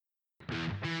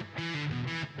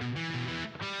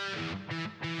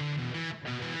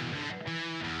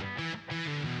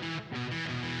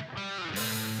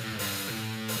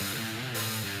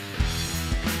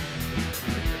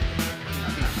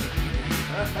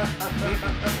So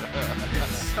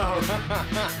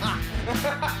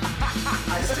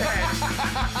I said,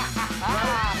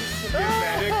 well, you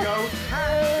better go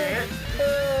catch it.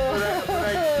 But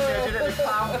I did it in the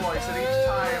clown voice, and each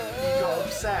time he got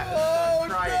upset and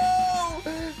started crying.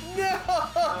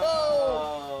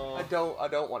 No! I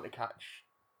don't want to catch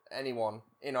anyone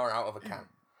in or out of a can.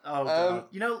 Oh god!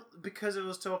 You know, because I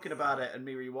was talking about it and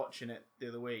me rewatching it the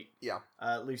other week. Yeah.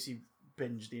 Lucy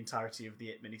binged the entirety of the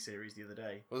It miniseries the other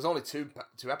day. Well, there's only two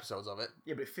episodes of it.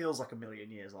 Yeah, but it feels like a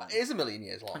million years long. It is a million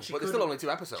years long, And she but there's still only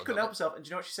 2 episodes. She couldn't help herself. And do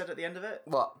you know what she said at the end of it?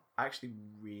 What? I actually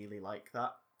really like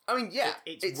that. I mean, yeah,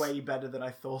 it's way better than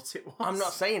I thought it was. I'm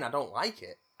not saying I don't like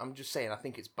it. I'm just saying I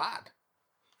think it's bad.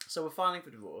 So we're filing for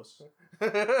divorce.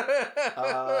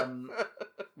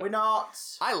 We're not.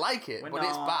 I like it, but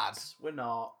it's bad. We're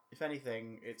not. If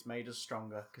anything, it's made us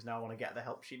stronger because now I want to get the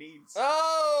help she needs.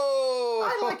 Oh!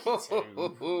 I like it too.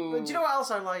 But do you know what else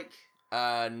I like?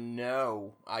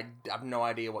 No. I have no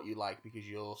idea what you like because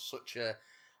you're such a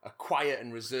quiet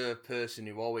and reserved person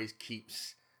who always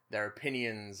keeps their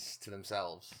opinions to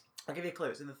themselves. I'll give you a clue.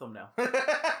 It's in the thumbnail.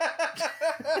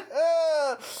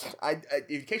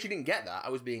 In case you didn't get that, I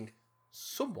was being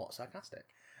somewhat sarcastic.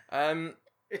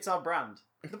 It's our brand.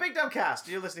 The Big Dumb Cast.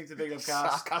 You're listening to the Big Dumb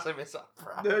Cast. Sarcasm is our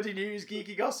brand. Nerdy news,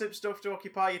 geeky gossip, stuff to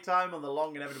occupy your time on the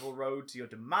long, inevitable road to your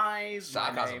demise.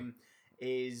 Sarcasm. My name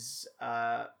is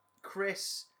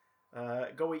Chris.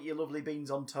 Go eat your lovely beans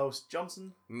on toast,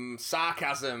 Johnson.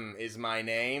 Sarcasm is my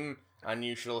name, and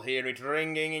you shall hear it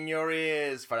ringing in your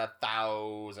ears for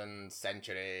 1,000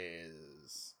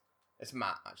 centuries. It's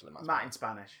Matt, actually. Matt in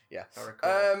Spanish. Yeah. If I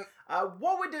recall.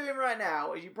 What we're doing right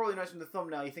now, as you probably noticed from the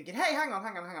thumbnail, you're thinking, hey, hang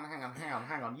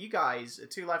on. You guys are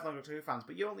 2 lifelong Doctor Who fans,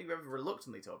 but you only ever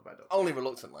reluctantly talk about Doctor Who. Only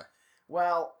reluctantly.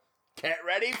 Well... Get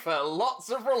ready for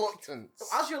lots of reluctance.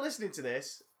 As you're listening to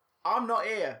this, I'm not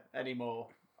here anymore.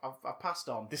 I've passed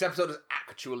on. This episode has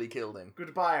actually killed him.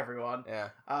 Goodbye, everyone. Yeah.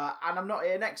 And I'm not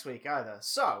here next week either.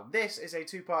 So, this is a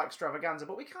 2-part extravaganza,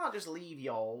 but we can't just leave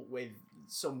y'all with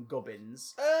some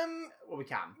gubbins. Well, we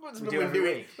can. We do every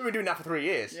week. We've been doing that for 3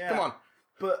 years. Yeah. Come on.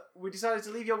 But we decided to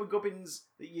leave y'all with gubbins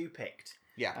that you picked.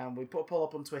 Yeah. And we put a poll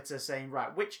up on Twitter saying,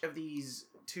 right, which of these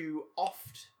 2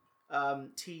 oft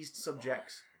teased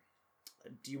subjects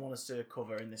do you want us to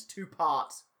cover in this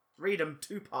 2-part, read 'em,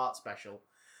 2-part special?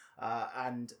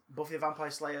 And Buffy the Vampire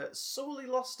Slayer solely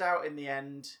lost out in the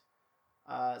end.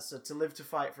 So To Live to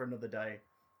Fight for Another Day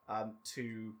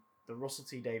to the Russell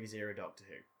T Davies era Doctor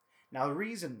Who. Now, the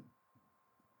reason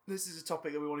this is a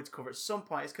topic that we wanted to cover at some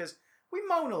point is because we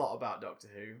moan a lot about Doctor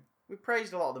Who. We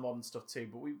praised a lot of the modern stuff too,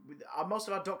 but most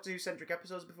of our Doctor Who-centric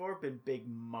episodes before have been big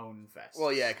moan fests.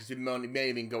 Well, yeah, because it may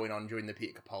have been going on during the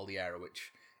Peter Capaldi era,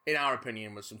 which, in our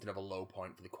opinion, was something of a low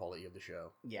point for the quality of the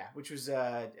show. Yeah, which was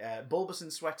Bulbous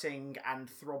and Sweating and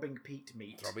Throbbing Pete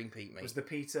Meat. Throbbing Pete Meat. Was the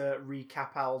Peter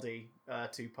Recapaldi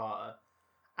 2-parter.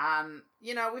 And,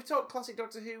 you know, we've talked classic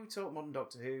Doctor Who, we've talked modern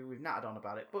Doctor Who, we've nattered on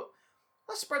about it, but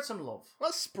let's spread some love.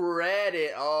 Let's spread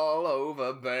it all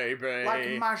over, baby.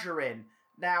 Like margarine.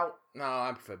 Now... No,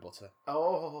 I prefer butter.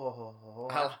 Oh...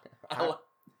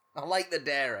 I like the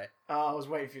dairy. Oh, I was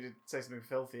waiting for you to say something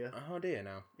filthier. Oh dear,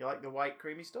 no. You like the white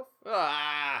creamy stuff?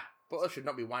 Butter should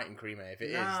not be white and creamy. If it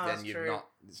is, then you're true.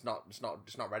 not.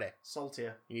 It's not ready.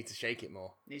 Saltier. You need to shake it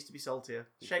more. Needs to be saltier.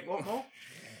 Shake what more?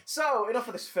 So, enough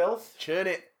of this filth. Churn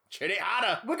it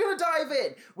harder. We're going to dive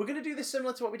in. We're going to do this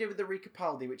similar to what we did with the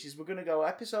Recapaldi, which is we're going to go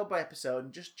episode by episode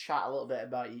and just chat a little bit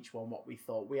about each one, what we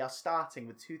thought. We are starting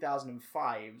with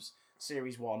 2005's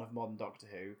Series 1 of Modern Doctor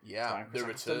Who. Yeah, Chris The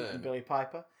Eccleston Return. and Billy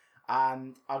Piper.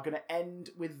 And I'm going to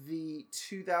end with the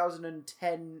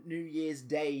 2010 New Year's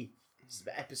Day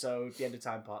episode, The End of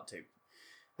Time Part 2.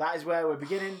 That is where we're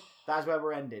beginning. That is where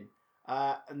we're ending.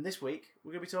 And this week,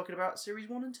 we're going to be talking about Series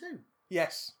 1 and 2.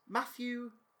 Yes.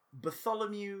 Matthew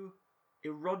Bartholomew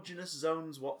Erogenous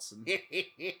Zones Watson.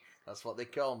 That's what they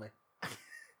call me.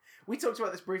 We talked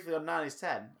about this briefly on 9 is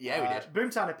 10. Yeah, we did.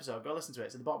 Boomtown episode. Go listen to it.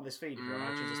 It's at the bottom of this feed if you're on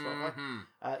iTunes or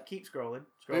Spotify. Keep scrolling.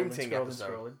 Boomting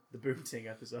episode. The Boomting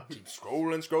episode. Keep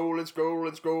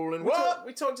scrolling. What?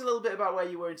 We talked a little bit about where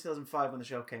you were in 2005 when the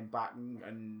show came back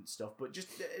and stuff, but just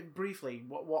briefly,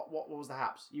 what was the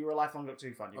haps? You were a lifelong Doctor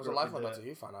Who fan. I was a lifelong Doctor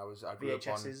Who fan. I grew up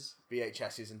on VHSs.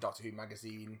 VHSs and Doctor Who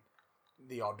magazine,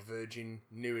 The Odd Virgin,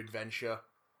 New Adventure,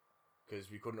 because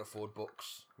we couldn't afford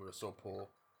books. We were so poor.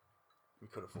 We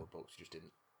could afford books, just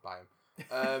didn't buy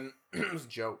them. It was a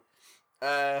joke.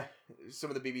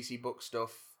 Some of the BBC book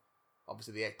stuff.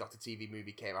 Obviously, the 8th Doctor TV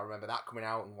movie came. I remember that coming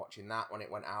out and watching that when it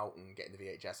went out and getting the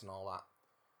VHS and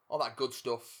all that good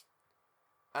stuff.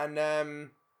 And I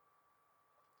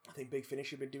think Big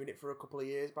Finish had been doing it for a couple of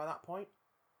years by that point.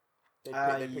 They picked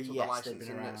up the yes, they've license,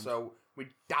 been and around. so we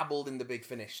dabbled in the Big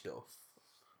Finish stuff.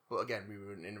 But again, we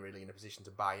weren't really in a position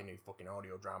to buy a new fucking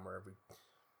audio drama every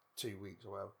 2 weeks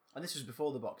or whatever. And this was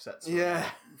before the box sets. Yeah.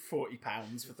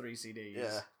 £40 for 3 CDs.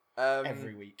 Yeah.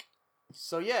 Every week.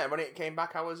 So yeah, when it came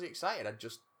back, I was excited. I'd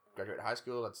just graduated high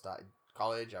school. I'd started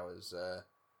college. I was,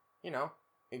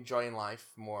 enjoying life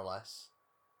more or less.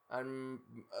 And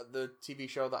the TV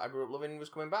show that I grew up loving was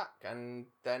coming back, and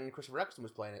then Christopher Eccleston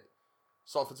was playing it.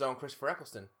 Salford's own Christopher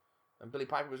Eccleston, and Billy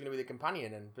Piper was going to be the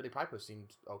companion, and Billy Piper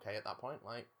seemed okay at that point,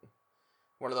 like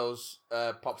one of those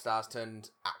pop stars turned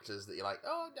actors that you're like,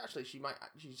 oh, actually, she's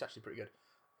actually pretty good.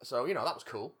 So that was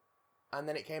cool, and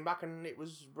then it came back, and it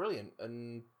was brilliant,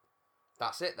 and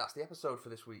that's it. That's the episode for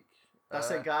this week. That's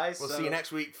it, guys. We'll see you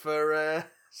next week for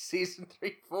season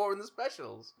 3, 4, and the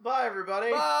specials. Bye,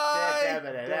 everybody. Bye.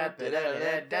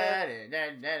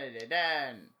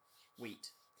 Wheat.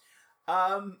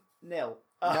 Nil.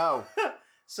 No.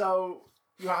 So,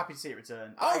 you're happy to see it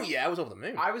return. Oh, yeah, I was over the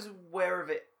moon. I was aware of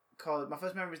it because my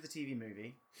first memory was the TV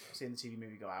movie. Seeing the TV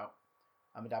movie go out.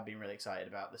 And my dad being really excited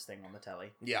about this thing on the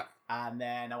telly. Yeah. And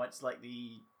then I went to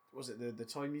the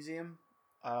toy museum?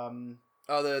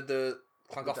 The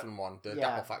Llangollen one, the Yeah.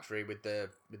 Dapple factory with the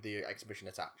exhibition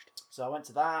attached. So I went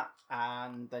to that,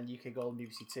 and then UK Gold and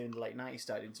BBC Two in the late 90s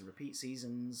started into repeat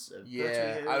seasons of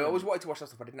Yeah, Bertie Who. I always wanted to watch that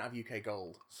stuff. I didn't have UK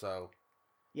Gold, so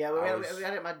Yeah, we I had, was- we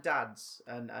had it at my dad's,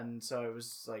 and so it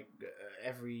was like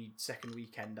every second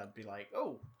weekend I'd be like,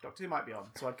 oh, Doctor Who might be on.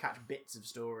 So I'd catch bits of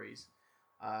stories.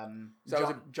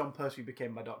 So John Pertwee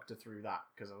became my doctor through that,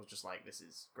 because I was just like, this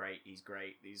is great, he's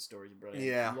great, these stories are brilliant,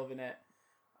 Yeah. I'm loving it.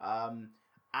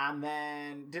 And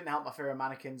then didn't help my fear of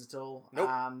mannequins at all. Nope.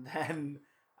 And then,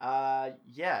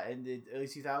 in the early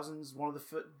 2000s, one of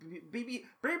the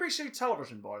BBC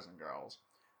Television, boys and girls,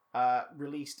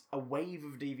 released a wave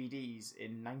of DVDs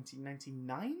in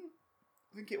 1999.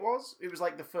 I think it was. It was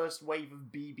like the first wave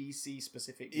of BBC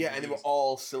specific DVDs. yeah, and they were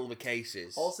all silver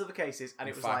cases. all silver cases, and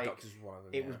it was Five like Doctors was one of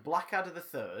them. it was Blackadder the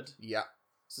Third. Yeah.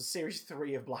 So series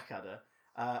 3 of Blackadder,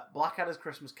 Blackadder's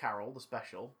Christmas Carol, the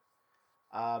special,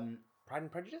 Pride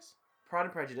and Prejudice. Pride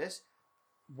and Prejudice,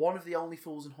 one of the Only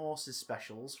Fools and Horses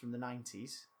specials from the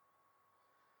 90s.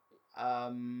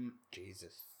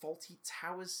 Jesus. Faulty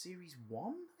Towers Series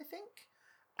 1, I think.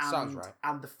 Sounds right.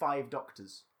 And the 5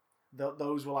 Doctors.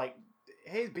 Those were like,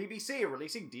 here's BBC are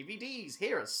releasing DVDs.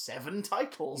 Here are 7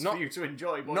 titles Not- for you to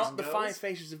enjoy, boys Not and the girls. 5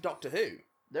 Faces of Doctor Who,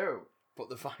 No. but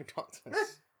the 5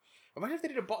 Doctors. Imagine if they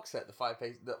did a box set, the 5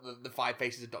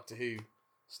 Faces of Doctor Who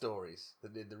stories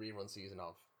that did the rerun season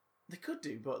of. They could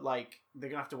do, but like they're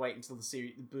gonna have to wait until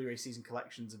the Blu-ray season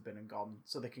collections have been and gone,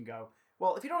 so they can go.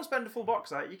 Well, if you don't want to spend a full box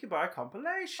set, you can buy a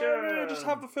compilation.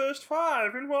 the first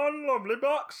 5 in one lovely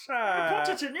box set.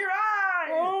 Put it in your eye.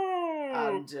 Oh.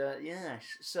 And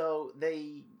so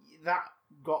that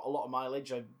got a lot of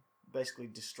mileage. I basically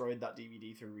destroyed that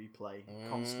DVD through replay,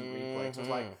 constant replay. So I was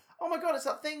like, oh my god, it's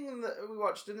that thing that we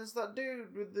watched, and it's that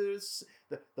dude with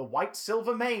the white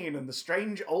silver mane and the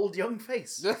strange old young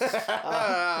face.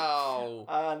 Oh.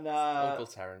 And Uncle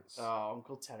Terence. Oh,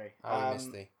 Uncle Terry. How we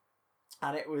missed thee.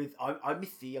 And it was I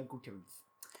miss the Uncle Terence.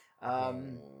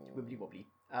 Wibbly wobbly.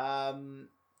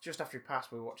 Just after he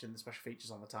passed, we were watching the special features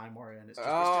on the Time Warrior, and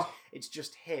it's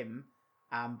just him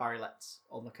and Barry Letts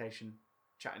on location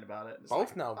chatting about it. And it's Both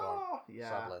like, now gone, oh, yeah.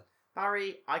 sadly.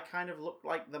 Barry, I kind of looked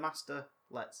like the Master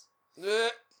Letts. Uh,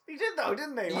 He did though,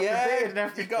 didn't he? Like the beard yeah, and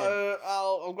everything.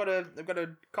 I've got to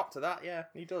cop to that. Yeah,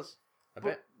 he does a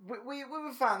bit. But we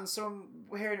were fans, so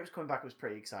hearing it was coming back was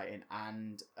pretty exciting,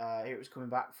 and it was coming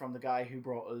back from the guy who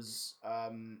brought us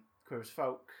Queer as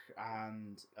Folk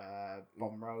and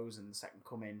Bomb Rose and The Second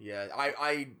Coming. Yeah,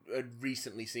 I had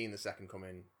recently seen The Second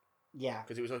Coming Yeah,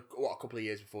 because it was a couple of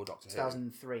years before Doctor Who.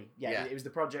 2003. Yeah, Yeah. It was the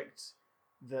project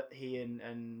that he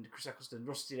and Chris Eccleston,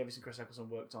 Rusty Davies and Chris Eccleston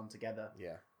worked on together.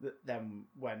 Yeah, Then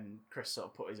when Chris sort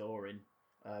of put his oar in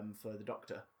for the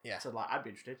Doctor, yeah. said like, I'd be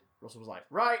interested. Russell was like,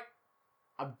 right,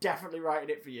 I'm definitely writing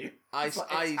it for you. It's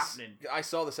happening. I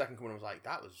saw The Second Coming and was like,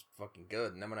 that was fucking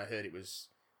good. And then when I heard it was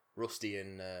Rusty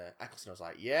and Eccleston, I was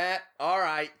like, yeah, all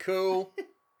right, cool,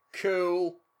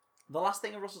 cool. The last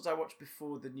thing of Russell's I watched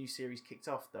before the new series kicked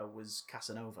off, though, was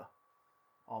Casanova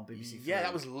on BBC Three. Yeah,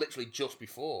 that was literally just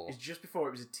before. It's just before.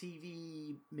 It was a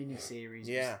TV miniseries.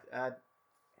 Yeah. It was,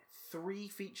 3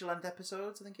 feature-length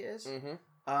episodes, I think it is.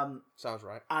 Mm-hmm. Sounds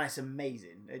right. And it's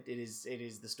amazing. It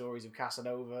is the stories of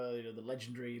Casanova, the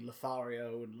legendary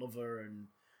Lothario and lover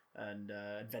and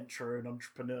adventurer and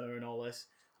entrepreneur and all this.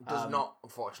 It does not,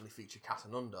 unfortunately, feature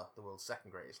Casanunda, the world's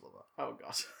second greatest lover. Oh,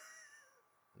 God.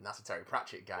 And that's a Terry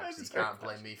Pratchett gag, That's so a you Terry can't blame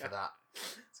Pratchett me for gag. that.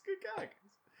 It's a good gag.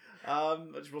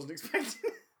 I just wasn't expecting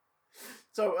it.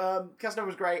 So, Casanova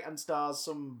was great and stars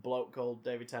some bloke called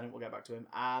David Tennant. We'll get back to him.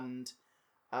 And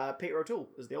Peter O'Toole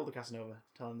is the older Casanova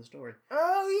telling the story.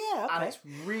 Oh, yeah, And it's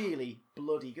really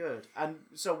bloody good. And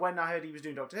so when I heard he was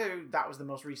doing Doctor Who, that was the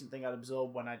most recent thing I'd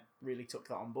absorbed when I really took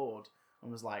that on board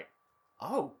and was like,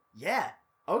 oh, yeah,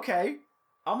 okay,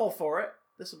 I'm all for it.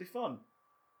 This will be fun.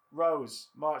 Rose,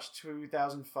 March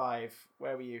 2005.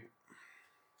 Where were you?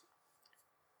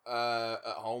 At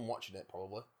home watching it,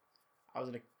 probably. I was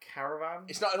in a caravan.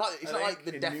 It's not like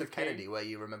the in death of Newquay. Kennedy where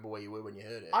you remember where you were when you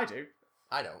heard it. I do.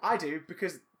 I don't. I do,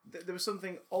 because there was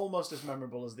something almost as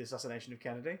memorable as the assassination of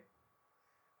Kennedy.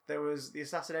 There was the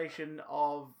assassination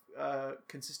of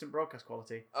consistent broadcast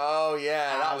quality. Oh,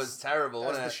 yeah, that was terrible, As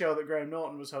wasn't the it? show that Graham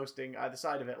Norton was hosting either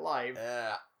side of it live,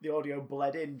 Yeah. the audio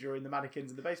bled in during the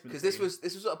mannequins in the basement. Because this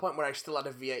was at a point where I still had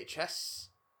a VHS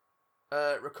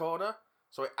recorder,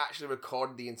 so I actually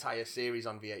recorded the entire series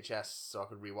on VHS so I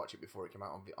could rewatch it before it came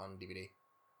out on DVD.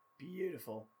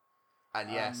 Beautiful. And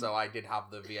yeah, so I did have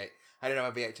I did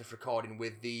have a VHS recording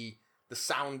with the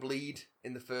sound bleed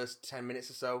in the first 10 minutes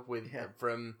or so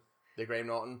from the Graham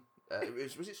Norton.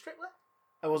 Was it Strictly?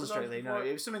 It wasn't Was it Strictly, no. before?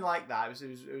 It was something like that.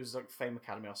 It was like Fame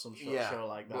Academy or some show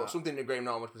like that. But something that Graham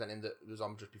Norton was presenting that was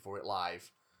on just before it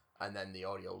live, and then the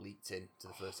audio leaked in to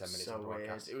the first 10 minutes so of the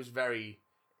broadcast. weird. It was very,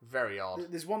 very odd.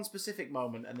 There's one specific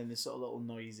moment, and then there's sort of little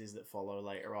noises that follow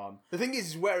later on. The thing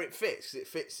is where it fits. 'Cause it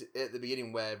fits at the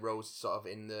beginning where Rose is sort of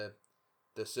in the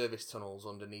service tunnels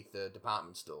underneath the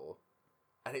department store,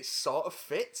 and it sort of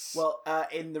fits. Well,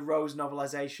 in the Rose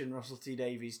novelisation, Russell T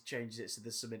Davies changes it so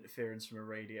there's some interference from a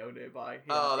radio nearby. He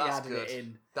that's added good. it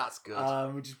in, That's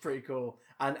good. which is pretty cool.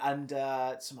 And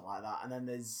something like that. And then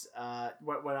there's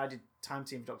when I did Time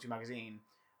Team for Doctor Who magazine,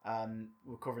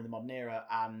 we're covering the modern era,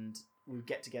 and we would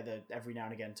get together every now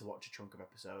and again to watch a chunk of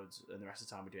episodes, and the rest of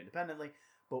the time we do it independently.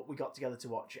 But we got together to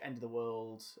watch End of the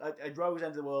World, Rose,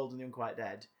 End of the World, and The Unquiet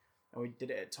Dead, and we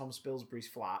did it at Tom Spilsbury's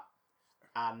flat.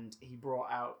 And he brought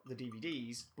out the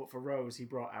DVDs, but for Rose, he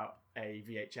brought out a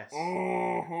VHS.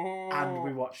 And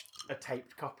we watched a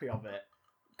taped copy of it,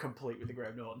 complete with the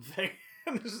Graham Norton thing.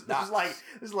 And this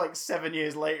is like 7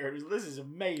 years later. This is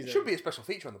amazing. It should be a special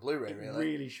feature on the Blu-ray, It really.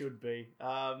 really should be.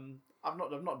 I've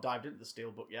not dived into the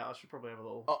Steelbook yet. I should probably have a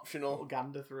little Optional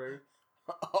gander through.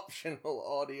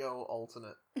 audio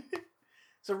alternate.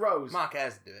 So Rose, Mark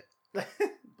Ayres would do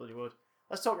it. bloody would.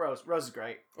 Let's talk Rose. Rose is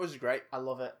great. Rose is great. I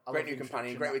love it. I Great love new the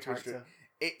companion, introduction great way of to that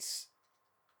introduce.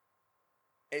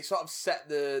 character. It sort of set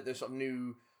the sort of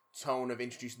new tone of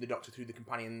introducing the Doctor through the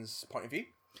companion's point of view.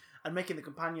 And making the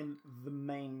companion the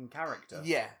main character.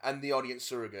 Yeah, and the audience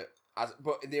surrogate.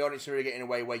 But the audience surrogate in a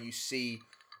way where you see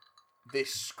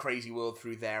this crazy world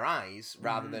through their eyes,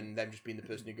 rather than them just being the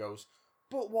person who goes,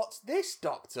 "But what's this,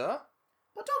 Doctor?"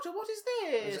 But Doctor, what is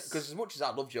this? Because as much as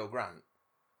I love Jo Grant,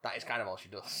 that is kind of all she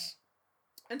does.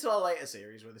 Until a later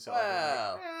series where they sort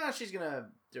of like, she's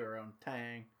gonna do her own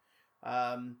thing. But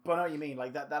I know what you mean.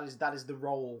 Like that is the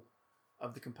role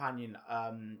of the companion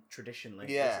traditionally.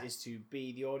 Yeah. Is to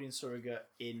be the audience surrogate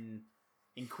in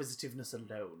inquisitiveness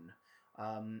alone.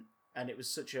 And it was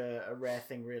such a rare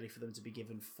thing, really, for them to be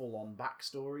given full-on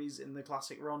backstories in the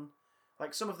classic run.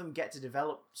 Like, some of them get to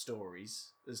develop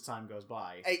stories as time goes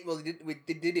by. They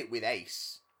did it with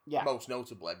Ace, Yeah. most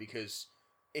notably, because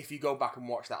if you go back and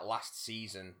watch that last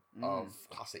season of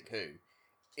Classic Who,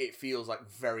 it feels like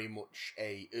very much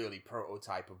a early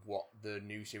prototype of what the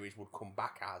new series would come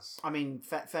back as. I mean,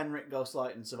 Fenric,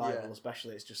 Ghostlight, and Survival, Yeah.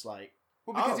 especially, it's just like,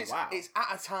 Well, because wow. it's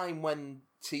at a time when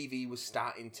TV was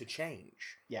starting to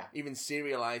change. Yeah. Even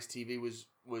serialized TV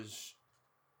was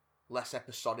less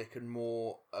episodic and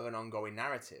more of an ongoing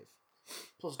narrative.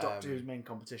 Plus, Doctor Who's main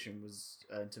competition was,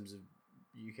 in terms of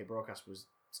UK broadcast, was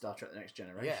Star Trek: The Next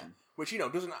Generation. Yeah, which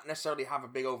doesn't necessarily have a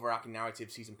big overarching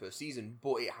narrative season per season,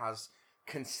 but it has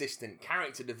consistent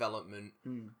character development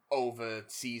over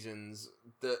seasons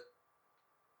that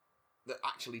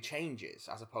actually changes,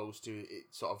 as opposed to it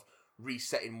sort of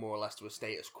resetting more or less to a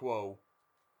status quo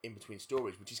in between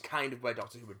stories, which is kind of where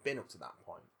Doctor Who had been up to that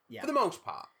point, for the most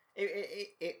part.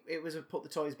 It was a put the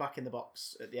toys back in the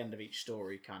box at the end of each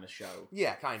story kind of show.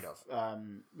 Yeah, kind of.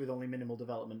 With only minimal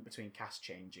development between cast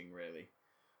changing, really.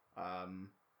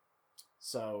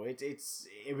 So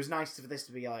it was nice for this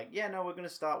to be like, yeah, no, we're going to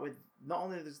start with, not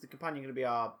only is the companion going to be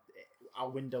our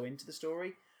window into the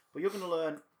story, but you're going to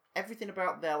learn everything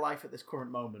about their life at this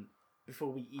current moment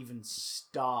before we even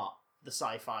start the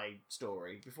sci-fi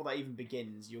story. Before that even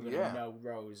begins, you're going to know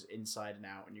Rose inside and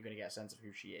out, and you're going to get a sense of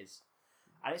who she is.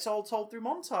 And it's all told through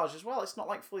montage as well. It's not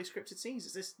like fully scripted scenes.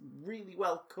 It's this really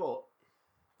well cut,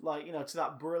 like, to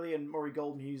that brilliant Murray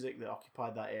Gold music that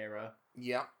occupied that era.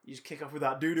 Yeah. You just kick off with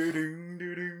that do do do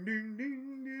do do do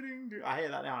do I hear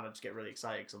that now and I just get really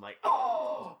excited because I'm like,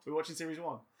 oh, we're watching series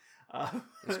 1.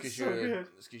 It's because you're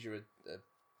a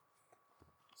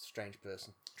strange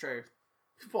person. True.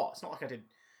 What? It's not like I did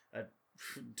a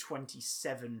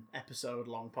 27 episode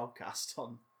long podcast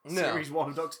on series 1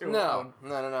 of Doctor Who.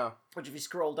 No. Which if you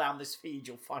scroll down this feed,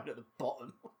 you'll find at the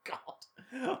bottom. Oh, God.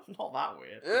 Not that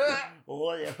weird.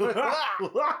 Oh, yeah.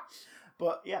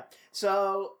 But, yeah.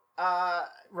 So,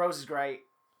 Rose is great.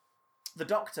 The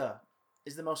Doctor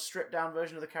is the most stripped down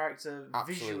version of the character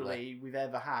visually we've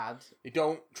ever had. You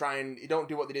don't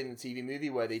do what they did in the TV movie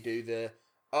where they do they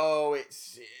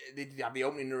have the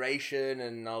opening narration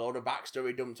and a lot of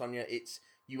backstory dumped on you. It's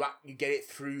you get it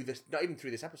through this, not even through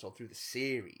this episode, through the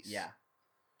series. Yeah.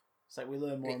 It's like we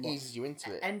learn more and more. It eases you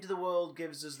into it. End of the World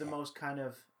gives us the most kind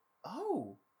of,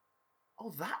 oh,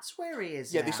 that's where he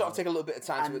is Yeah, now. they sort of take a little bit of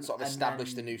time to sort of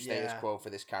establish then, the new status quo for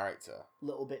this character.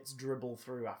 Little bits dribble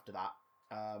through after that.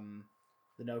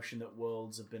 The notion that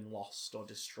worlds have been lost or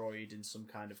destroyed in some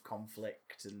kind of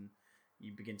conflict, and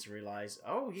you begin to realise,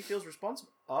 oh, he feels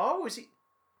responsible. Oh, is he?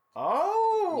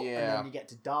 Oh! Yeah. And then you get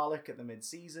to Dalek at the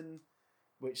mid-season,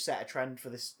 which set a trend for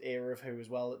this era of Who as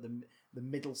well, at the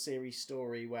middle series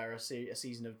story where a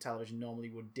season of television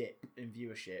normally would dip in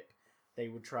viewership. They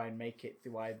would try and make it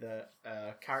through either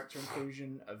character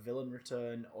inclusion, a villain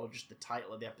return, or just the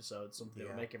title of the episode, something that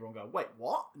would make everyone go, wait,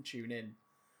 what? And tune in.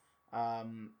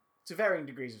 To varying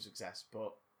degrees of success,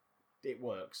 but it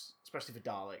works, especially for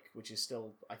Dalek, which is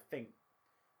still, I think,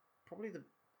 probably the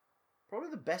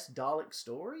best Dalek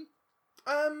story.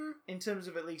 In terms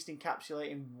of at least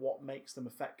encapsulating what makes them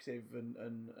effective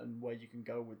and where you can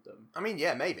go with them. I mean,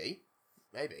 yeah, maybe.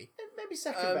 Maybe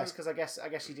second best, because I guess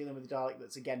you're dealing with a Dalek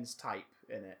that's against type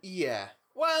in it. Yeah.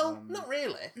 Well, not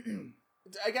really.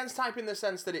 Against type in the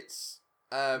sense that it's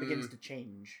begins to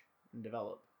change and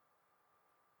develop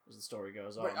as the story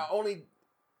goes on. But only.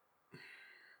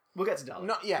 We'll get to Dalek.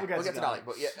 We'll get to Dalek.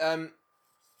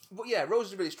 But yeah, Rose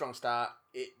is a really strong start.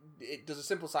 It does a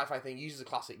simple sci-fi thing, uses a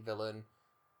classic villain.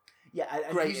 Yeah,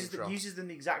 and Great uses them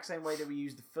the exact same way that we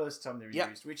used the first time they were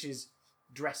used, which is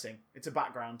dressing. It's a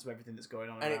background to everything that's going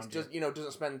on, and around it's just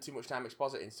doesn't spend too much time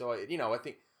expositing. So I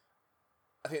think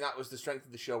that was the strength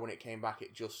of the show when it came back.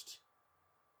 It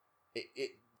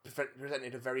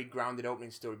presented a very grounded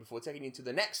opening story before taking you to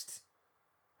the next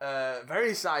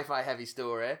very sci-fi heavy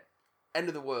story, End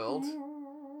of the World,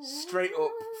 straight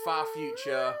up far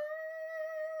future.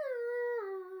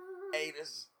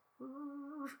 Anus.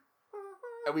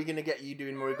 Are we going to get you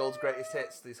doing Murray Gold's Greatest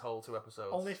Hits these whole 2 episodes?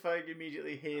 Only if I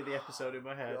immediately hear the episode in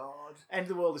my head. God. End of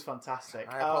the World is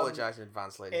fantastic. I apologise in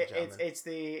advance, ladies and gentlemen.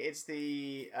 It's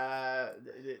the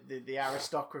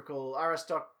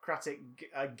aristocratic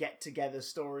get-together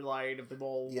storyline of them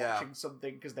all watching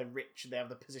something because they're rich and they have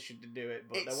the position to do it,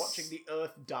 but they're watching the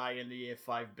Earth die in the year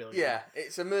 5 billion. Yeah,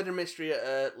 it's a murder mystery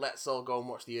at Let's All Go and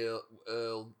Watch the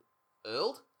Earl?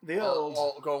 The Earl.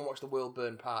 Or go and watch the World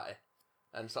Burn Party.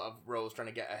 And sort of Rose trying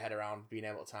to get her head around being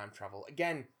able to time travel.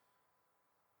 Again,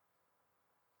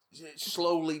 it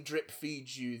slowly drip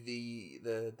feeds you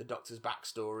the Doctor's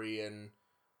backstory and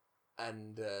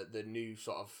the new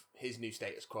sort of his new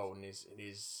status quo and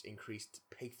his increased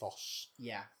pathos.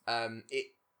 Yeah.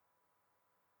 It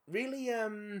really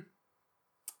and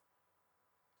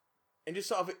just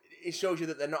sort of it shows you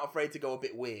that they're not afraid to go a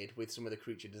bit weird with some of the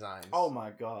creature designs. Oh my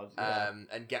god! Yeah.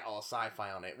 And get all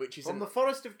sci-fi on it, which is from the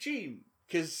Forest of Cheam.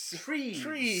 Because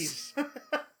trees.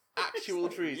 Actual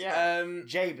trees. Yeah.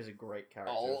 Jabe is a great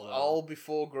character. All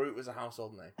before Groot was a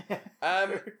household name.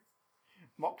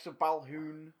 Moxa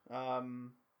Balhoun.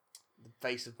 The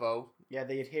face of Bo. Yeah,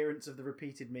 the adherents of the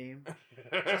repeated meme.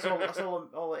 That's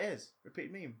all it is.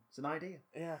 Repeated meme. It's an idea.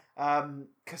 Yeah.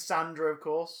 Cassandra, of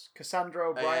course. Cassandra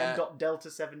O'Brien.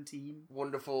 Delta 17.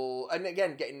 Wonderful. And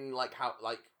again, getting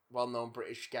well-known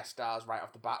British guest stars right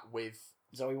off the bat with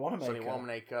Zoe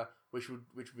Wanamaker. which would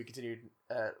be continued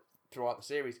throughout the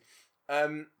series.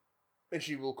 And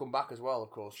she will come back as well, of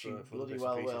course. She bloody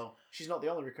well will. She's not the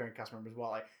only recurring cast member as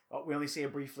well. We only see her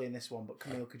briefly in this one, but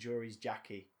Camille Kajuri's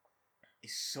Jackie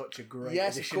is such a great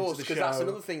addition to the show. Yes, of course, because that's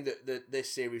another thing that this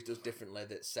series does differently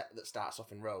that starts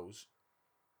off in Rose,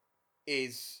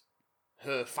 is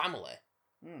her family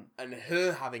and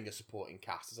her having a supporting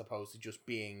cast as opposed to just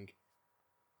being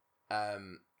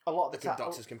a lot of the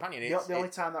Doctor's companion. The only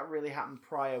time that really happened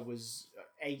prior was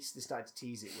Ace. They started to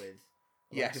tease it with,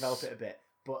 develop it a bit.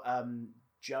 But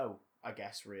Jo, I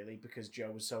guess, really, because Jo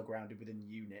was so grounded within the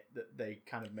unit that they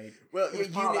kind of made. Well, it was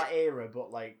part of that era, but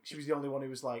she was the only one who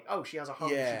was like, oh, she has a home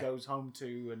she goes home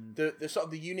to, and the sort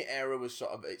of the unit era was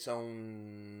sort of its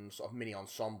own sort of mini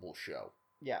ensemble show.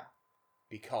 Yeah,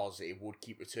 because it would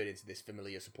keep returning to this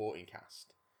familiar supporting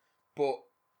cast. but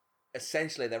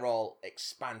essentially they're all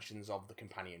expansions of the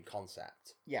companion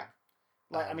concept. Yeah.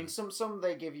 Like, I mean, some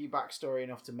they give you backstory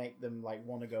enough to make them, like,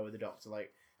 want to go with the Doctor.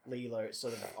 Like, Leela, it's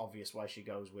sort of obvious why she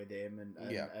goes with him,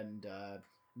 and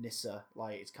Nissa,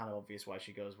 like, it's kind of obvious why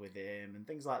she goes with him, and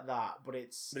things like that, but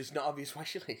it's not obvious why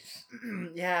she leaves.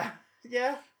 yeah.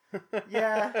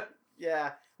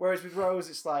 Whereas with Rose,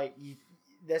 it's like,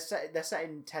 they're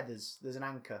setting tethers, there's an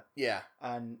anchor. Yeah.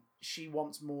 And she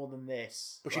wants more than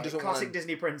this. But she like, doesn't classic want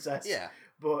Disney princess. Yeah.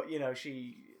 But, you know,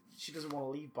 she doesn't want to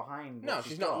leave behind. No,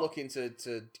 she's not looking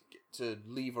to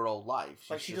leave her old life.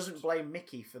 She doesn't blame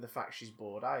Mickey for the fact she's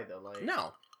bored either. Like,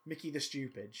 no, Mickey the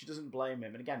stupid. She doesn't blame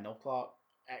him. And again, Noel Clarke,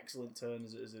 excellent turn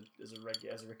as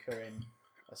a recurring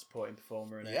supporting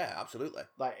performer in it. Yeah, absolutely.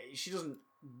 Like, she doesn't,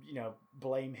 you know,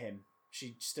 blame him.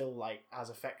 She still, like, has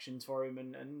affections for him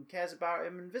and cares about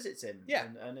him and visits him. Yeah,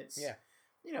 and it's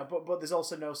you know, but there's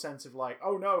also no sense of like,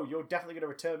 oh no, you're definitely going to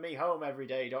return me home every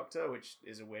day, Doctor, which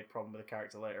is a weird problem with the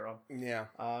character later on. Yeah.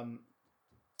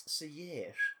 So yeah.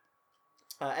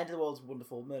 End of the World's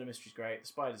wonderful. Murder Mystery's great. The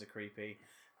spiders are creepy.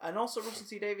 And also Russell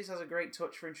T Davies has a great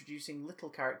touch for introducing little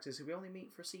characters who we only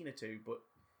meet for a scene or two, but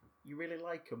you really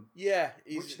like them. Yeah.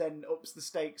 Which then ups the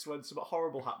stakes when something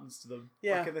horrible happens to them.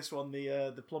 Yeah. Like in this one,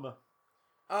 the plumber.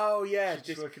 Oh yeah, She's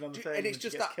just working on the thing, and it's she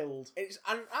just gets that killed.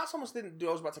 And that's almost the thing that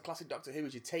goes back to classic Doctor Who,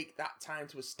 is you take that time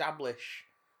to establish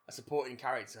a supporting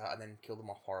character and then kill them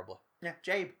off horribly. Yeah,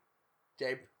 Jabe,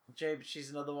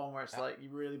 she's another one where it's like you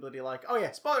really bloody like. Oh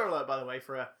yeah, spoiler alert by the way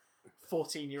for a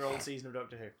 14-year-old season of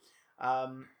Doctor Who.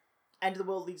 End of the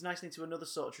World leads nicely into another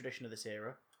sort of tradition of this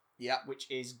era. Yeah, which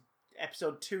is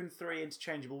episode 2 and 3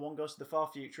 interchangeable. One goes to the far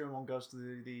future and one goes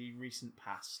to the recent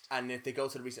past. And if they go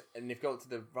to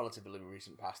the relatively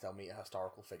recent past, they'll meet a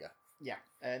historical figure. Yeah.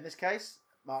 In this case,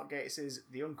 Mark Gatiss'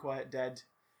 The Unquiet Dead,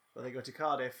 where they go to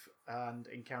Cardiff and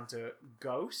encounter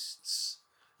ghosts.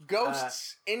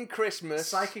 Ghosts in Christmas.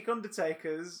 Psychic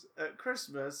undertakers at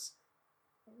Christmas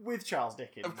with Charles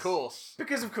Dickens. Of course.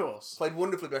 Because of course. Played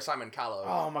wonderfully by Simon Callow.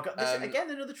 Oh my god. This,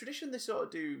 again, another tradition they sort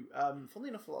of do, funnily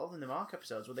enough, a lot in the Mark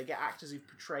episodes, where they get actors who've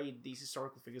portrayed these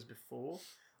historical figures before.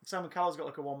 Simon Callow's got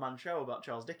like a one-man show about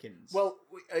Charles Dickens. Well,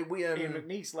 we Ian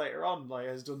McNeice later on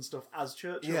has done stuff as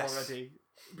Churchill already,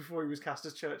 before he was cast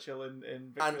as Churchill in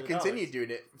Victory and of the continued Daleks. doing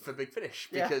it for Big Finish,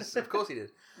 because of course he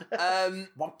did.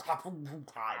 What happened?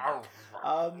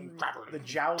 The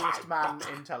jowliest man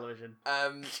in television.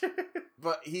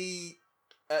 But he...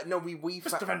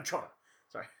 Mr. Ventura.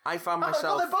 Sorry. I found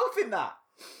myself... they're both in that.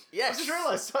 Yes. I just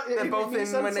realised. They're both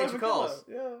in When Nature Calls.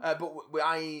 Yeah. But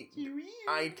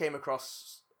I came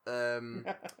across...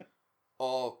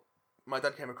 or my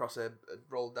dad came across a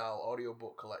Roald Dahl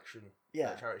audiobook collection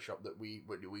at a charity shop that we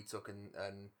took,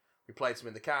 and we played some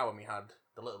in the car when we had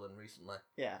The Little One recently.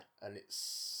 Yeah. And it's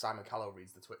Simon Callow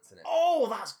reads the twits in it. Oh,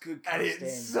 that's good casting. And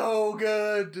it's so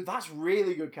good. That's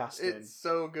really good casting. It's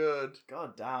so good.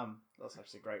 God damn. That's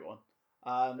actually a great one.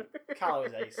 Callow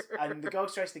is ace. And the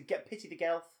ghost tries to get pity the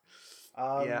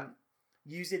Gelth.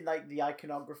 Using like the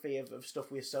iconography of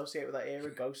stuff we associate with that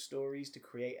era, ghost stories, to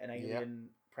create an alien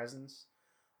presence.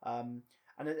 And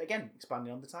again,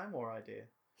 expanding on the Time War idea.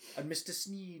 And Mr.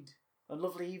 Sneed and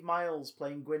lovely Eve Miles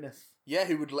playing Gwyneth. Yeah,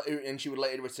 and she would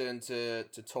later return to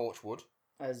Torchwood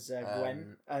as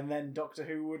Gwen, and then Doctor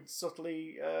Who would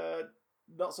subtly,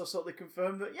 not so subtly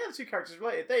confirm that the two characters are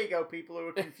related. There you go, people who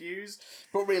are confused.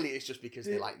 But really, it's just because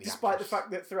they like the despite actors. the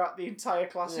fact that throughout the entire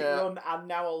classic run and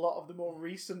now a lot of the more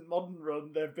recent modern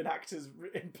run, there have been actors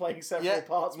playing several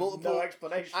parts with no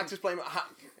explanation. Actors playing.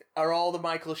 Are all the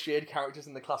Michael Shade characters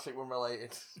in the classic one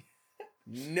related?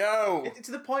 No!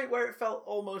 To the point where it felt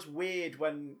almost weird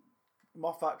when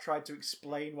Moffat tried to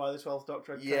explain why the 12th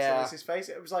Doctor had Chrysalis' face.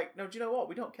 It was like, no, do you know what?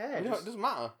 We don't care. It doesn't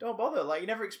matter. Don't bother. Like, he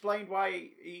never explained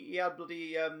why he had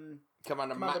bloody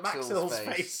Commander Maxill's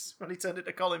face when he turned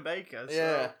into Colin Baker. So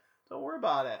yeah. Don't worry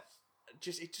about it.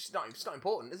 It's not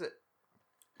important, is it?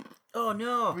 Oh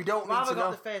no. We don't need to know.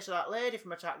 got the face of that lady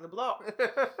from Attack the Block.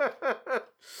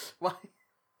 Why?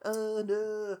 Oh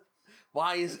no.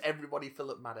 Why is everybody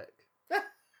Philip Maddock?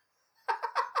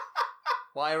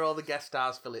 Why are all the guest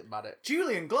stars Philip Maddock?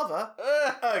 Julian Glover?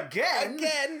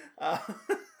 Again?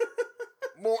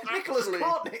 More Nicholas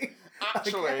Courtney?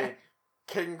 Actually, Again.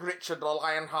 King Richard the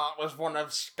Lionheart was one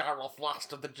of Scaroth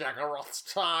last of the Jaggeroth's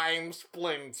time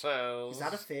splinters. Is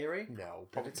that a theory? No,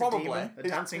 It's probably. A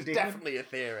dancing it's demon? Definitely a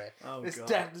theory. Oh, There's God.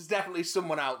 There's definitely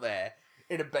someone out there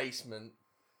in a basement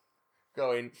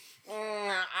going,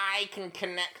 I can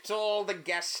connect all the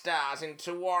guest stars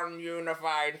into one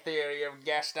unified theory of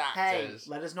guest Hey, actors.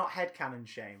 let us not headcanon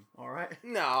shame, alright?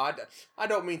 No, I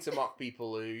don't mean to mock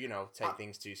people who, you know, take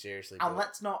things too seriously. And but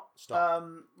let's not stop.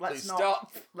 let's Please not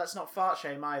stop. let's not fart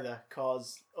shame either,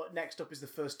 because next up is the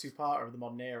first two-parter of the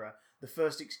modern era. The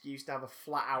first excuse to have a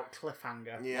flat-out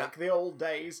cliffhanger, Yeah. like the old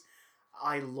days.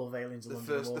 I love Aliens of London.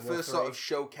 The World War first III. sort of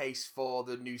showcase for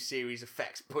the new series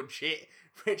effects budget,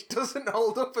 which doesn't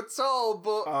hold up at all,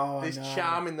 but there's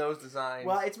charm in those designs.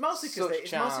 Well, it's mostly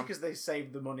Such because they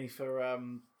saved the money for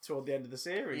toward the end of the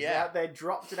series. Yeah. They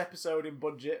dropped an episode in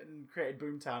budget and created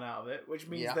Boomtown out of it, which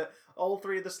means Yeah. that all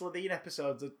three of the Slitheen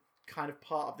episodes are kind of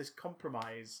part of this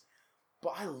compromise.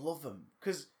 But I love them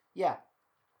because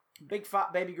big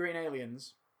fat baby green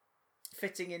aliens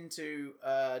fitting into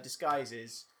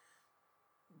disguises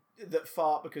that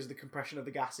fart because the compression of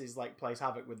the gases like plays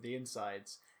havoc with the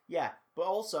insides. Yeah, but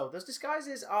also those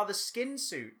disguises are the skin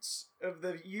suits of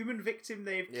the human victim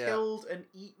they've killed and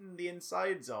eaten the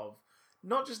insides of.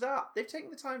 Not just that, they've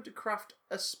taken the time to craft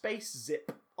a space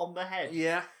zip on the head.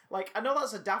 Yeah. Like, I know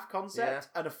that's a daft concept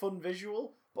and a fun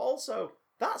visual, but also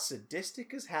that's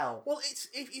sadistic as hell. Well,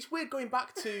 it's weird going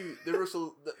back to the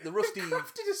Rusty. They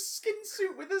crafted a skin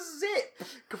suit with a zip.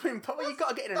 Well, you got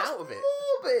to get in and out of it.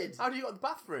 Morbid. How do you got to the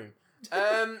bathroom?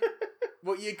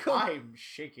 But you come. I'm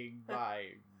shaking my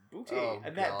booty. Oh,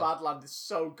 Annette God. Badland is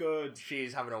so good.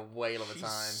 She's having a whale of a She's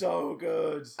time. so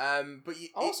good. But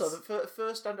Also, the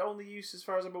first and only use, as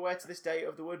far as I'm aware to this day,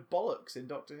 of the word bollocks in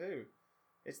Doctor Who.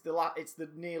 It's the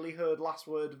nearly heard last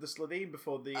word of the Slitheen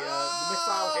before the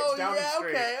missile hits Downing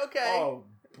Street. Okay. Oh,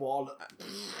 bollocks.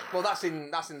 Well, that's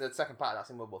in the second part. That's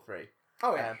in World War 3.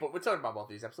 Oh, yeah. But we're talking about both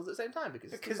these episodes at the same time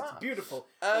because Because it's it's beautiful.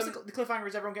 Um, The cliffhanger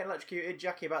is everyone getting electrocuted,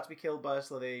 Jackie about to be killed by a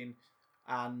Slitheen,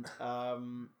 and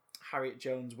Harriet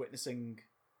Jones witnessing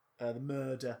the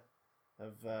murder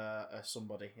of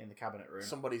somebody in the cabinet room.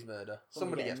 Somebody's murder.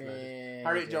 Somebody gets murdered. murdered.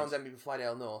 Harriet Jones, MP for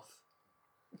Flydale North.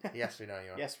 Yes, we know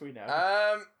you are. Yes, we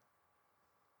know.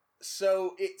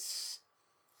 So it's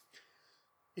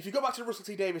if you go back to the Russell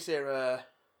T Davies era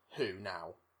Who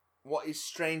now, what is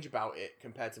strange about it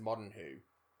compared to modern Who,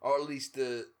 or at least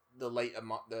the later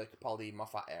the Capaldi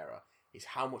Moffat era, is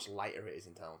how much lighter it is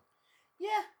in tone.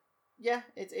 Yeah.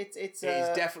 It's It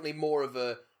is definitely more of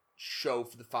a show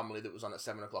for the family that was on at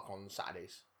 7:00 on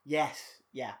Saturdays. Yes.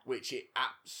 Yeah. Which it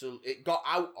got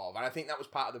out of, and I think that was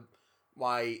part of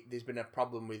why there's been a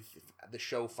problem with the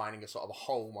show finding a sort of a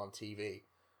home on TV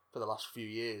for the last few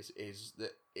years, is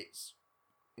that it's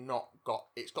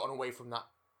gotten away from that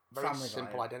very Family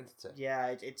simple vibe. identity. Yeah,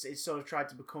 it's sort of tried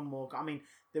to become more. I mean,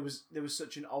 there was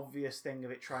such an obvious thing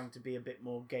of it trying to be a bit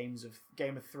more Game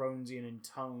of Thronesian in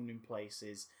tone in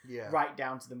places, Yeah. right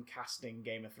down to them casting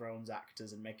Game of Thrones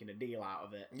actors and making a deal out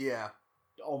of it, Yeah.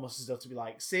 almost as though to be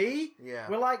like, see, Yeah.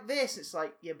 we're like this. It's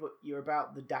like, yeah, but you're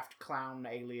about the daft clown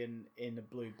alien in a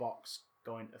blue box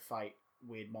going to fight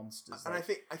weird monsters, And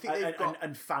like, I think they've got.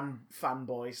 and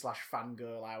fanboy /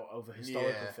 fangirl out over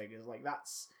historical Yeah. figures. Like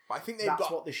that's But I think they've that's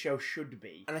got. what the show should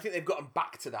be. And I think they've gotten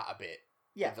back to that a bit.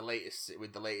 Yeah.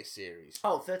 With the latest series.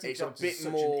 Oh, 13 It's a Doctors bit is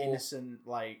such more- an innocent,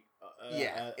 like...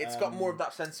 It's got more of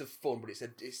that sense of fun, but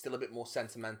it's still a bit more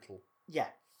sentimental. Yeah.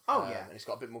 Oh, yeah. And it's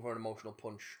got a bit more of an emotional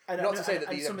punch. And, Not to say that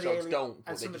and these some of the episodes don't,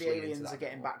 but and they some of just the lean into aliens that are a bit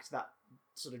getting more. back to that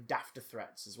sort of dafter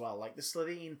threats as well. Like, the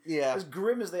Slitheen, Yeah. as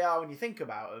grim as they are when you think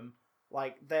about them,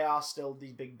 like, they are still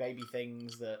these big baby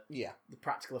things that Yeah. the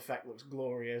practical effect looks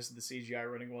glorious, the CGI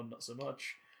running one not so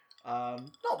much.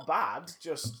 Not bad,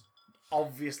 just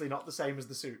obviously not the same as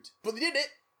the suit. But they did it.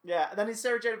 Yeah, and then in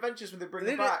Sarah Jane Adventures when they bring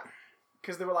They them did it. back,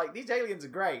 because they were like, these aliens are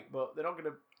great, but they're not going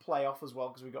to play off as well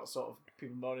because we've got sort of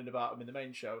people moaning about them in the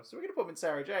main show. So we're going to put them in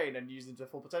Sarah Jane and use them to their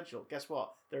full potential. Guess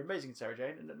what? They're amazing in Sarah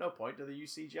Jane, and at no point do they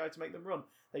use CGI to make them run.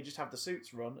 They just have the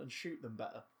suits run and shoot them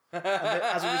better. And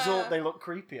as a result, they look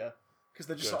creepier because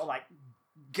they're just Good. sort of like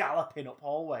galloping up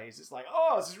hallways. It's like,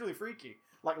 oh, this is really freaky.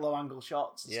 Like low angle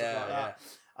shots and stuff like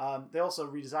that. They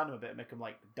also redesign them a bit and make them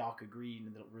like darker green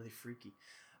and they look really freaky.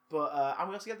 But and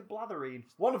we also get the Blatherine.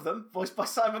 One of them, voiced by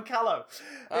Simon Callow.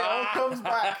 It all comes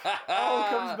back. All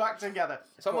comes back together.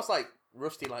 It's almost like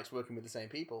Rusty likes working with the same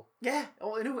people. Yeah,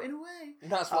 well, in a way. And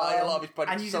that's why a lot of his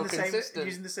projects and are so using consistent.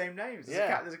 using the same names.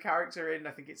 There's a character in,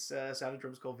 I think it's Sound of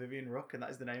Drums called Vivian Rook, and that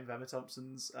is the name of Emma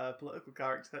Thompson's political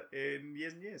character in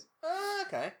Years and Years.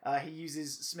 Okay. He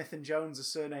uses Smith and Jones as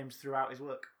surnames throughout his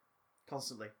work,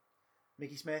 constantly.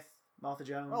 Mickey Smith, Martha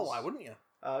Jones. Oh, why wouldn't you?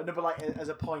 No, but like as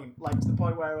a point, like to the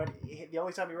point where the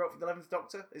only time he wrote for the 11th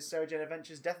Doctor is Sarah Jane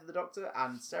Adventures: Death of the Doctor,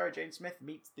 and Sarah Jane Smith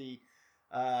meets the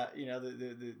You know,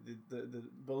 the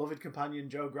beloved companion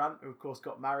Jo Grant, who of course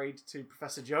got married to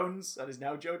Professor Jones and is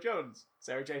now Jo Jones.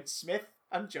 Sarah Jane Smith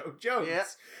and Jo Jones. Yeah.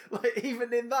 Like,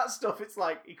 even in that stuff, it's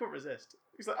like he couldn't resist.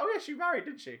 He's like, oh yeah, she married,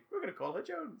 didn't she? We're gonna call her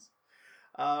Jones.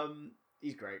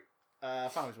 He's great. I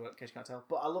found his work, in case you can't tell.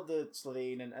 But I love the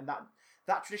Slitheen, and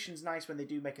that tradition's nice when they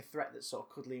do make a threat that's sort of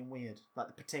cuddly and weird, like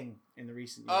the Pating in the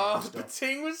recent years. Oh, the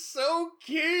Pating was so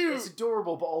cute. It's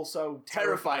adorable, but also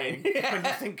terrifying Yeah. when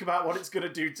you think about what it's going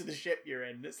to do to the ship you're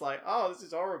in. It's like, oh, this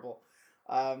is horrible.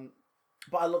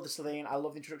 But I love the Slitheen. I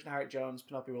love the introduction of Harriet Jones.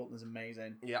 Penelope Wilton is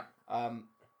amazing. Yeah.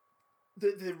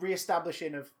 The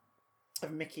re-establishing of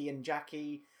Mickey and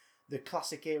Jackie, the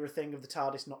classic era thing of the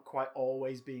TARDIS not quite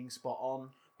always being spot on.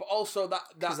 But also that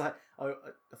Like, I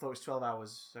thought it was 12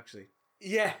 hours, actually.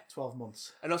 yeah, 12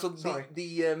 months. and also Sorry.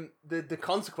 the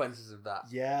consequences of that.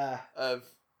 Yeah. Of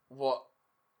what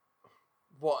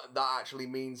that actually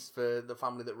means for the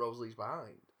family that Rose leaves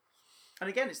behind. And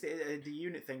again, it's the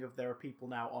unit thing of there are people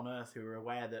now on Earth who are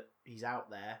aware that he's out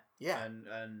there, Yeah.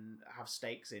 and have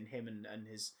stakes in him and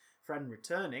his friend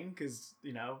returning because,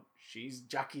 you know, she's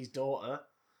Jackie's daughter.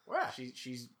 Yeah.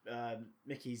 She's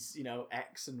Mickey's, you know,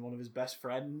 ex and one of his best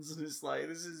friends, and it's like,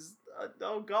 this is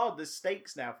oh god, there's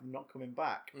stakes now from not coming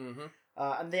back. Mm-hmm.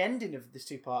 And the ending of this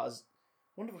 2-part is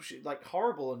wonderful, like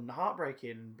horrible and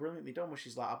heartbreaking and brilliantly done. Where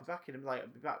she's like, I'll be back I'll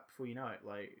be back before you know it,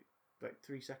 like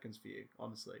 3 seconds for you,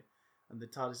 honestly. And the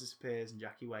TARDIS disappears, and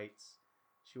Jackie waits.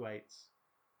 She waits.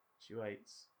 She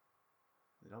waits.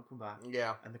 They don't come back.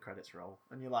 Yeah. And the credits roll,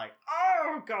 and you're like,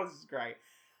 oh god, this is great.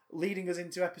 Leading us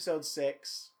into episode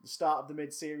 6, the start of the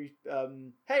mid-series.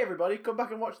 Hey everybody, come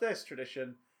back and watch this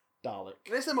tradition. Dalek.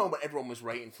 This is the moment everyone was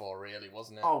waiting for, really,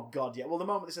 wasn't it? Oh god, yeah. Well, the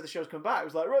moment they said the show's come back, it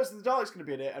was like, right, so the Dalek's going to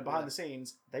be in it, and behind Yeah. the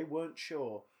scenes, they weren't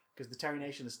sure because the Terry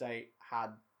Nation estate had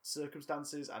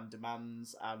circumstances and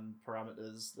demands and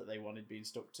parameters that they wanted being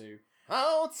stuck to.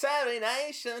 Oh, Terry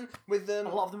Nation with A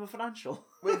lot of them were financial.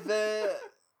 with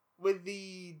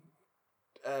the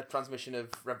transmission of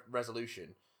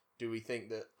resolution. Do we think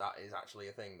that is actually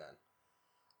a thing then?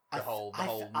 The whole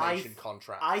nation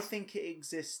contract. I think it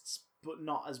exists, but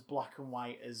not as black and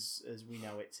white as we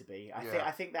know it to be.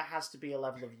 I think there has to be a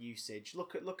level of usage.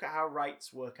 Look at how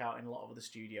rights work out in a lot of other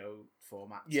studio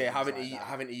formats. Yeah, and things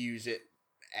having like that. to use it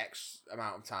X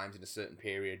amount of times in a certain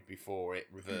period before it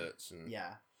reverts. And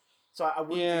Yeah. So I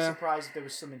wouldn't be surprised if there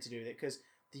was something to do with it, because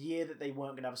the year that they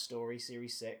weren't going to have a story,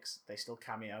 Series 6, they still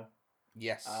cameo.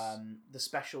 Yes. The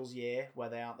specials year, where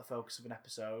they aren't the focus of an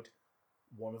episode,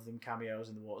 one of them cameos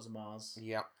in The Waters of Mars.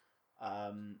 Yeah.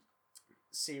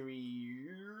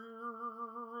 Series...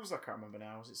 I can't remember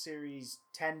now. Was it Series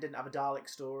 10 didn't have a Dalek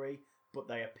story, but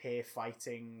they appear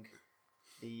fighting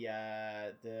the...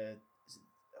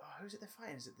 who's it they're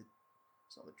fighting? Is it the...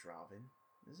 It's not the Dravin,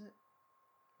 is it?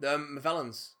 The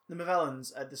Mavellans. The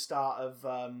Mavellans at the start of...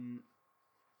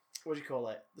 what do you call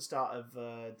it? The start of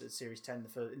the Series 10,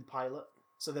 in pilot.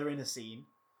 So they're in a scene.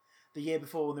 The year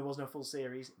before, when there was no full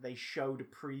series, they showed a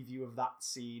preview of that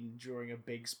scene during a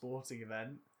big sporting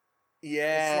event.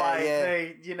 Yeah, It's like yeah.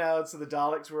 they, you know, so the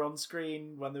Daleks were on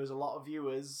screen when there was a lot of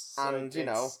viewers. So And, you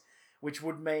know... which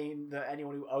would mean that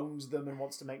anyone who owns them and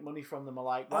wants to make money from them are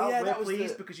like, Oh, well, yeah, we're that was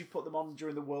pleased the- because you put them on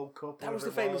during the World Cup. That was the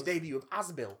whatever it famous debut of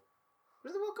Asbill.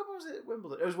 Was it the World Cup or was it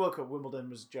Wimbledon? It was World Cup. Wimbledon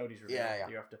was Jodie's reveal Yeah, yeah.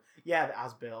 the year after. Yeah, the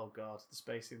Asbill. Oh god, the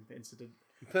space incident.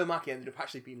 Pearl Mackie ended up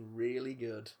actually being really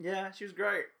good. Yeah, she was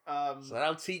great. So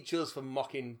that'll teach us for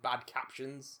mocking bad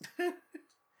captions. Well,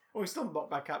 we still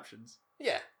mock bad captions.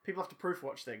 Yeah. People have to proof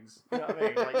watch things. You know what I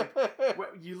mean? Like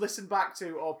you listen back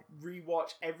to or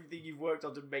rewatch everything you've worked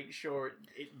on to make sure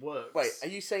it works. Wait, are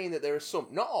you saying that there are some,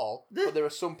 not all, but there are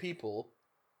some people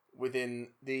within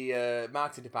the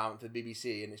marketing department for the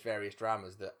BBC and its various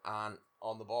dramas that aren't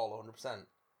on the ball 100%?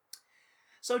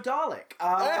 So Dalek.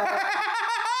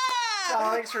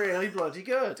 Dalek's really bloody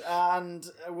good, and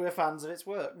we're fans of its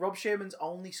work. Rob Shearman's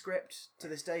only script to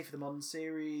this day for the modern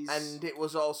series, And it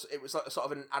was like sort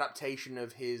of an adaptation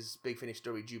of his Big Finish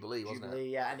story, Jubilee, wasn't Jubilee,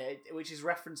 yeah, and which is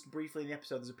referenced briefly in the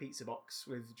episode. There's a pizza box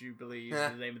with Jubilee, Yeah.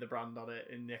 the name of the brand on it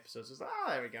in the episode. So it's like,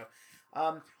 there we go.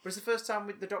 But it's the first time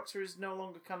with the Doctor is no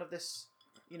longer kind of this.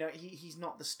 You know, he's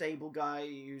not the stable guy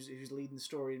who's leading the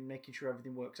story and making sure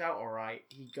everything works out all right.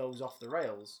 He goes off the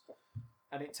rails.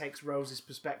 And it takes Rose's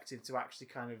perspective to actually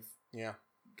kind of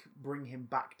bring him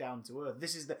back down to earth.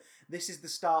 This is the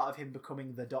start of him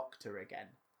becoming the Doctor again.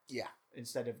 Yeah.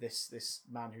 Instead of this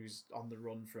man who's on the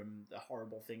run from the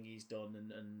horrible thing he's done and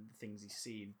the things he's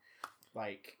seen.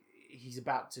 Like he's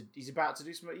about to do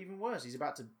something even worse. He's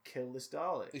about to kill this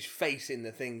Dalek. He's facing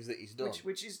the things that he's done.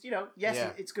 Which is, you know, yes,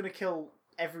 Yeah. it's going to kill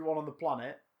everyone on the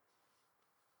planet.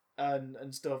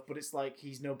 and stuff, but it's like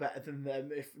he's no better than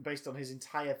them if based on his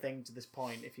entire thing to this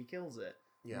point. If he kills it,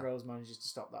 and Rose manages to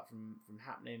stop that from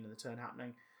happening and the turn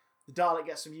happening. The Dalek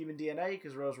gets some human DNA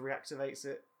because Rose reactivates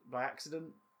it by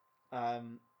accident.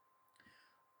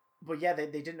 But yeah, they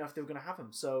didn't know if they were going to have him,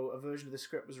 so a version of the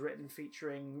script was written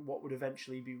featuring what would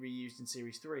eventually be reused in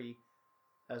Series 3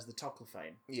 as the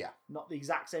Toclafane. Yeah. Not the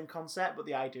exact same concept, but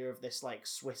the idea of this like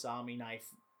Swiss Army knife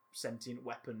sentient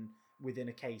weapon within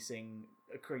a casing,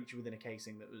 a creature within a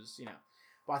casing that was, you know.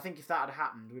 But I think if that had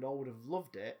happened, we'd all would have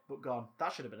loved it, but gone,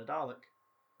 that should have been a Dalek.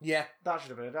 Yeah. That should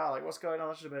have been a Dalek. What's going on?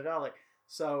 That should have been a Dalek.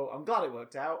 So I'm glad it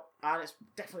worked out, and it's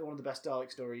definitely one of the best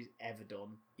Dalek stories ever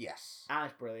done. Yes. And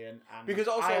it's brilliant. And because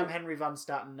also, I am Henry Van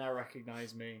Staten, now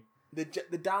recognise me. The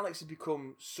Daleks have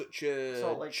become such a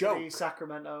Salt Lake joke. City,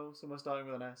 Sacramento, somewhere starting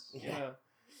with an S. Yeah.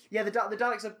 Yeah, the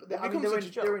Daleks are.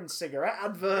 They're in cigarette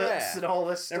adverts and all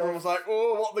this stuff. Everyone was like,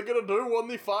 "Oh, what are they gonna do when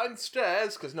they find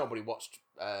stairs?" Because nobody watched.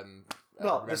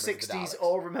 Well, the 60s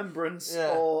or Remembrance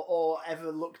or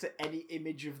ever looked at any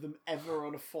image of them ever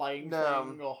on a flying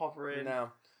thing or hovering.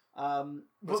 No.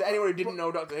 But to anyone who didn't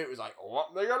know Doctor Who, it was like,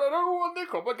 what they gonna do when they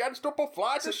come against up a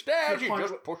flight of stairs? You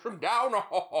just push them down.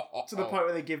 To the point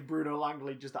where they give Bruno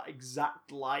Langley just that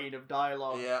exact line of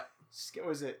dialogue. Yeah. What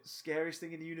was it? Scariest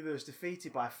thing in the universe,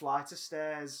 defeated by a flight of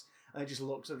stairs. And he just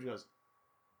looks up and goes,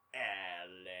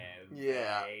 elevate.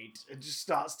 Yeah. And just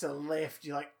starts to lift.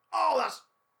 You're like, oh, that's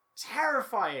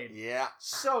terrifying. Yeah.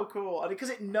 So cool. And because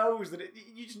it knows that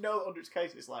you just know that under its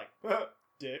case, it's like,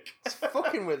 dick. It's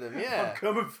fucking with him, yeah. I'm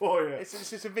coming for you.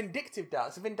 It's a vindictive Dalek.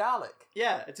 It's a Vindalek.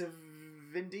 Yeah, it's a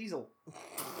Vin Diesel.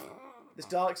 This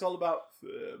Dalek's all about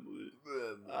family.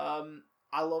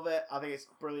 I love it. I think it's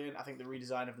brilliant. I think the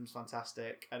redesign of them's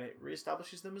fantastic, and it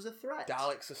reestablishes them as a threat.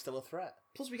 Daleks are still a threat.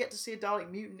 Plus, we get to see a Dalek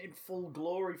mutant in full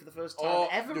glory for the first time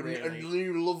ever. A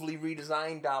new, lovely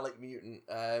redesigned Dalek mutant.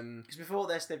 Because before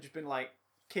this, they've just been like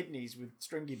kidneys with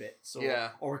stringy bits,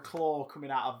 or a claw coming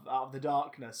out of the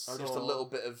darkness, or just a little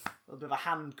bit of a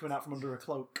hand coming out from under a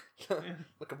cloak,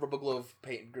 like a rubber glove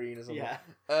painted green or something. Yeah.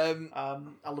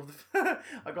 I love the.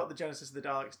 I got the Genesis of the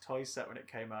Daleks toy set when it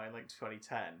came out in like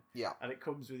 2010. Yeah, and it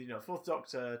comes with Fourth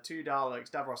Doctor, 2 Daleks,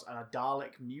 Davros, and a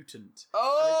Dalek mutant.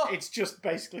 Oh, it's just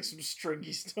basically some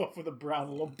stringy stuff with a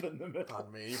brown lump in the middle.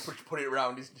 Pardon me, you put it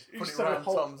around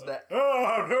Tom's neck.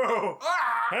 Oh no!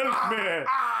 Help me!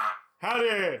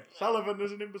 Harry! Sullivan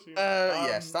is an imbecile.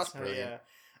 Yes, that's brilliant.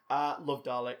 Love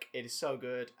Dalek. It is so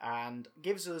good. And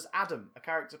gives us Adam, a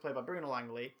character played by Bruno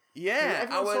Langley. Yeah,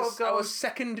 our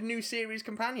second new series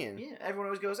companion. Yeah, everyone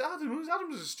always goes,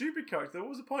 Adam's a stupid character. What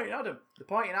was the point in Adam? The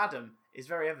point in Adam is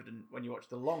very evident when you watch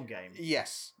The Long Game.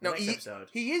 Yes. No, he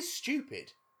is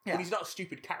stupid, but he's not a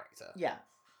stupid character. Yeah.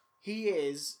 He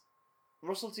is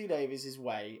Russell T Davies'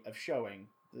 way of showing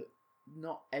that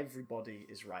not everybody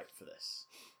is right for this.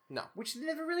 No. Which they've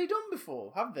never really done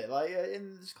before, have they? Like,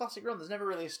 in this classic run, there's never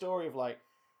really a story of, like,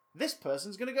 this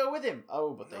person's going to go with him.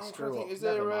 Oh, but they screw up.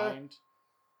 Never mind.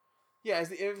 Yeah, have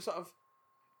they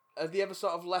ever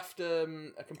sort of left a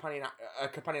companion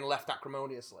left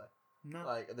acrimoniously? No.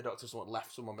 Like, the Doctor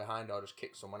left someone behind or just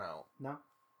kicked someone out? No.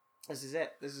 This is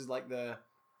it. This is like the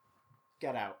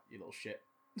get out, you little shit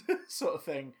sort of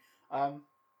thing. In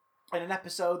an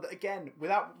episode that, again,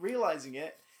 without realising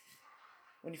it,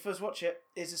 when you first watch it,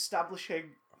 is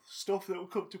establishing stuff that will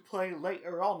come to play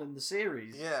later on in the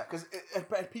series. Yeah, because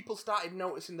people started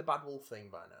noticing the Bad Wolf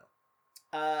thing by now.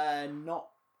 Not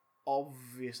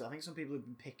obvious. I think some people have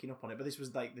been picking up on it, but this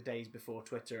was like the days before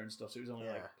Twitter and stuff, so it was only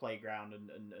like Playground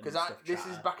and because this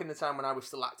is back in the time when I was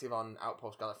still active on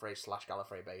Outpost Gallifrey /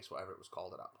 Gallifrey Base, whatever it was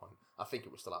called at that point. I think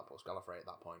it was still Outpost Gallifrey at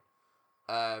that point.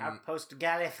 Outpost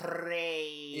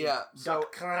Gallifrey. Yeah, so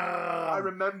I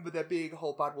remember there being a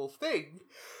whole Bad Wolf thing,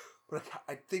 but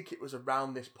I think it was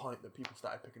around this point that people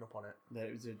started picking up on it. That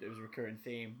it was a recurring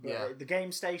theme. But the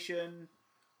game station.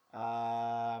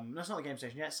 No, it's not the game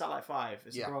station yet. It's Satellite 5.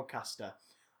 It's a broadcaster.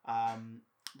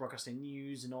 Broadcasting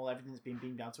news and everything that's being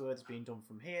beamed down to Earth is being done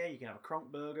from here. You can have a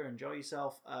Kronk burger, enjoy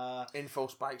yourself. Info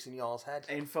spikes in y'all's head.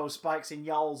 Info spikes in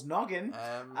y'all's noggin.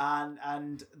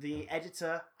 And the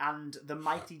editor and the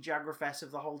mighty Jagrafess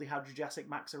of the Holy Hadrajasic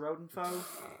Max Rodenfo.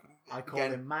 I call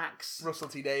him Max. Russell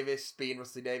T Davies, being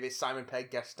Russell T Davies. Simon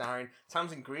Pegg guest starring.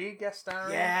 Tamsin Greig guest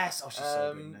starring. Yes. Oh, she's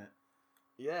so good, isn't it?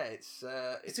 Yeah,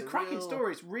 it's a cracking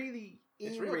story. It's really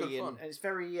eerie, it's really good fun. And it's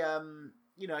very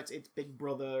it's Big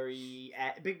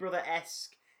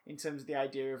Brother-esque in terms of the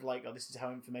idea of like, this is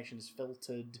how information is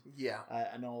filtered,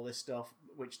 and all this stuff,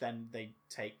 which then they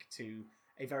take to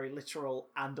a very literal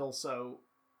and also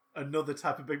another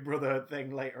type of Big Brother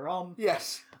thing later on.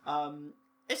 Yes,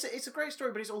 it's a great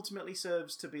story, but it ultimately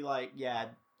serves to be like,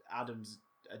 Adam's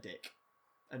a dick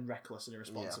and reckless and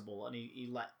irresponsible, and he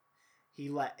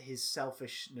let his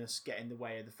selfishness get in the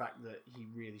way of the fact that he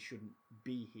really shouldn't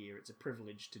be here. It's a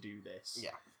privilege to do this. Yeah.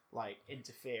 Like,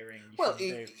 interfering. Well,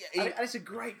 And it's a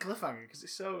great cliffhanger because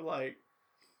it's so, like,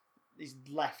 he's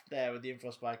left there with the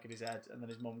info spike in his head, and then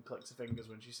his mum clicks her fingers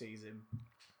when she sees him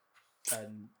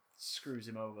and screws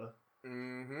him over.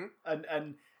 Mm-hmm.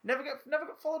 And never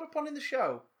got followed up on in the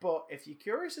show. But if you're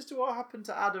curious as to what happened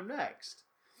to Adam next,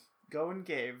 go and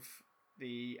give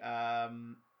the I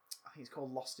think it's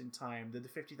called Lost in Time, the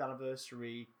 50th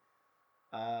anniversary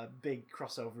big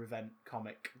crossover event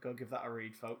comic. Go give that a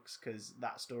read, folks, because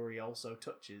that story also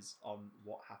touches on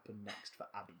what happened next for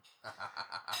Abby.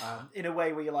 In a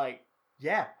way where you're like,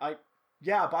 I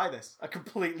buy this. I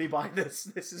completely buy this.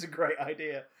 This is a great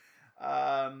idea.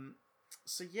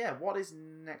 So yeah, what is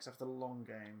next after the long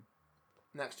game?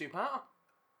 Next two part.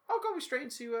 I'll go straight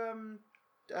into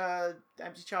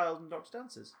Empty Child and Doctor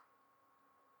Dancers.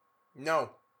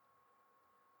 No.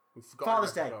 We forgot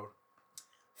Father's Day.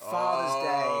 Father's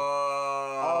Day.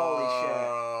 Holy shit.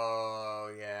 Oh,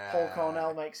 yeah. Paul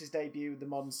Cornell makes his debut with the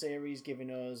modern series,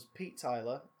 giving us Pete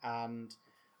Tyler and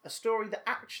a story that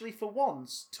actually, for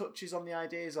once, touches on the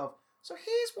ideas of, so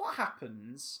here's what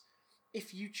happens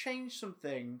if you change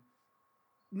something,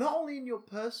 not only in your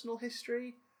personal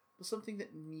history, but something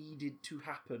that needed to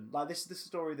happen. Like, this is the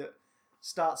story that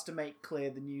starts to make clear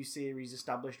the new series'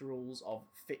 established rules of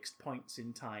fixed points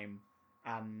in time.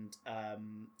 And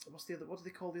what do they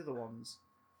call the other ones?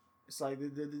 It's like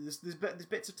there's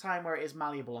bits of time where it is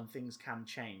malleable and things can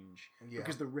change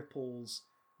because the ripples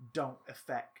don't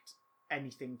affect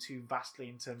anything too vastly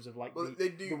in terms of like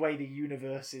the way the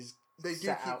universe is. They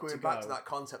do keep going back to that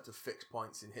concept of fixed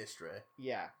points in history.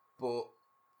 Yeah, but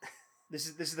this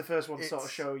is the first one to sort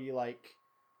of show you like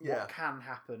what can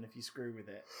happen if you screw with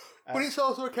it. But it's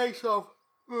also a case of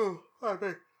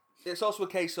it's also a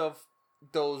case of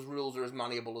those rules are as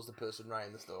malleable as the person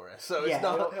writing the story. So it's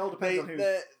not. It all depends on who.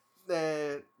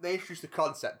 They introduce the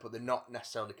concept, but they're not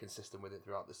necessarily consistent with it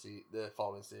throughout the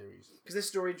following series. Because this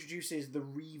story introduces the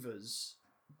Reavers.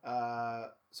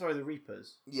 The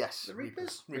Reapers. Yes, the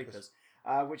Reapers.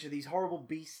 Which are these horrible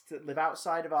beasts that live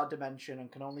outside of our dimension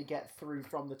and can only get through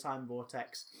from the time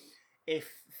vortex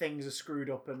if things are screwed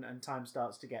up and time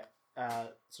starts to get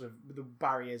sort of the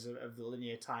barriers of the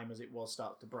linear time as it was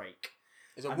start to break.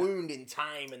 There's a wound in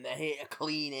time, and they're here to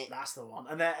clean it. That's the one.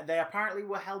 And they apparently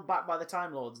were held back by the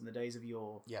Time Lords in the days of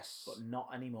yore. Yes. But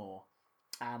not anymore.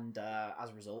 And as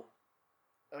a result,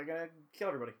 they're going to kill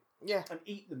everybody. Yeah. And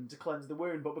eat them to cleanse the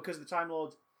wound. But because the Time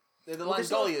Lords... They're the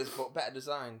Langoliers, but better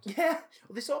designed. Yeah.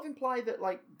 Well, they sort of imply that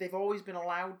like they've always been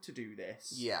allowed to do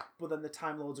this. Yeah. But then the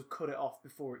Time Lords have cut it off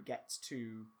before it gets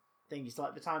to things.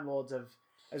 Like the Time Lords have,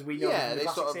 as we know from the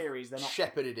classic series, they're not...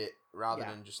 shepherded it rather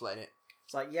than just letting it...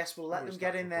 It's like, yes, we'll let them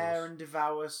get in there and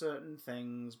devour certain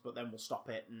things, but then we'll stop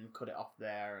it and cut it off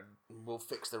there. And we'll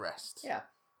fix the rest. Yeah.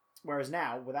 Whereas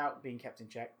now, without being kept in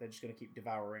check, they're just going to keep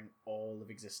devouring all of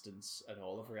existence and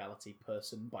all of reality,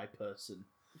 person by person.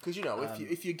 Because,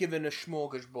 if you're given a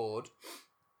smorgasbord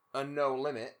and no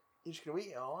limit, you're just going to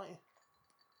eat it all, aren't you?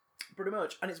 Pretty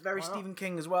much. And it's very Stephen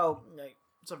King as well. Like,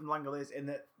 something Langoliers in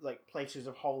that, like, places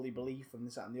of holy belief and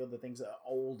this, that, and the other things that are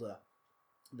older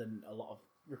than a lot of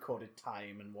recorded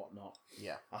time and whatnot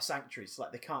are sanctuaries.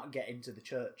 Like, they can't get into the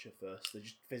church at first. They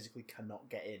just physically cannot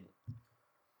get in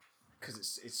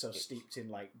because it's so steeped in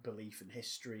like belief and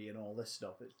history and all this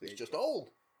stuff. It's just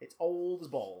old. It's old as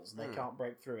balls, and they can't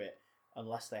break through it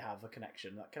unless they have a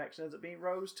connection. That connection ends up being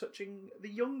Rose touching the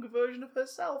younger version of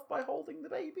herself by holding the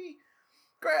baby.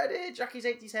 Great idea. Jackie's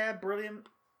 80s hair, brilliant.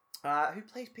 Who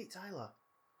plays Pete Tyler?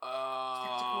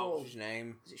 What's his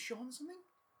name? Is it Sean something?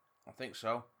 I think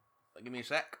so. Give me a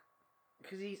sec.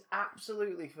 Because he's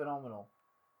absolutely phenomenal.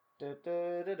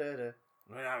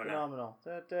 Phenomenal.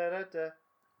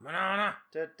 Banana.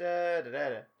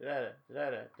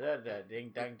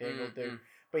 Ding dang dingle do.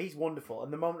 But he's wonderful.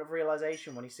 And the moment of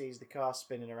realization when he sees the car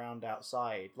spinning around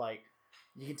outside, like,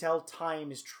 you can tell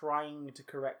time is trying to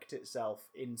correct itself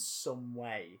in some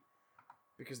way.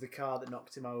 Because the car that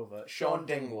knocked him over, Sean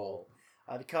Dingwall,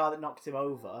 the car that knocked him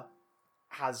over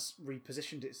has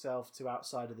repositioned itself to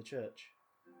outside of the church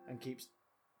and keeps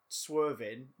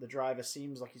swerving. The driver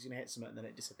seems like he's going to hit something and then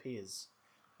it disappears.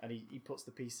 And he puts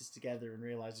the pieces together and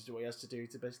realises what he has to do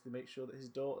to basically make sure that his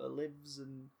daughter lives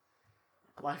and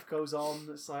life goes on.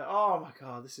 It's like, oh my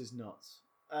god, this is nuts.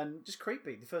 And just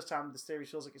creepy. The first time the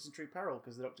series feels like it's in true peril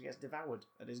because the Doctor gets devoured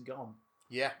and is gone.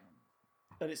 Yeah.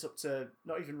 And it's up to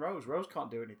not even Rose. Rose can't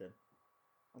do anything.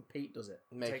 And Pete does it.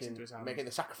 Making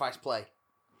the sacrifice play.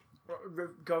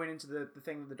 Going into the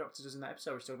thing that the Doctor does in that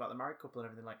episode, we're talking about the married couple and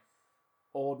everything, like,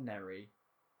 ordinary,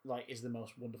 like, is the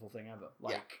most wonderful thing ever.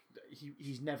 Like,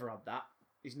 he's never had that.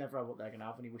 He's never had what they're gonna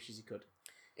have, and he wishes he could.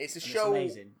 It's a And show.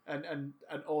 It's amazing, and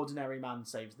an ordinary man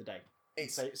saves the day.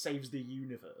 It saves the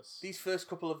universe. These first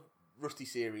couple of Rusty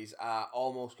series are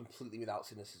almost completely without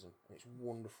cynicism. It's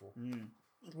wonderful.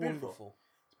 It's Wonderful.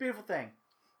 It's a beautiful thing.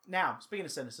 Now, speaking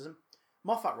of cynicism,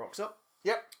 Moffat rocks up.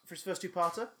 Yep. For his first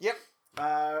two-parter. Yep.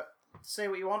 Say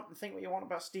what you want and think what you want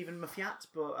about Stephen Moffat,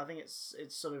 but I think it's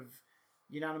sort of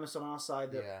unanimous on our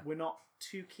side that we're not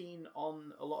too keen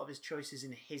on a lot of his choices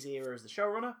in his era as the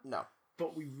showrunner. No.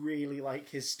 But we really like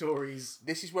his stories.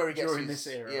 This is where he gets during this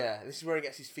era. Yeah, this is where he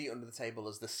gets his feet under the table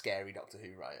as the scary Doctor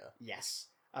Who writer. Yes.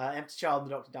 Empty Child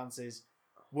and the Doctor Dances,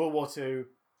 World War II,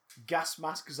 gas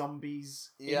mask zombies,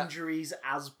 injuries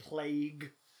as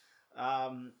plague,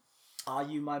 Are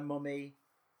You My Mummy,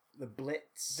 The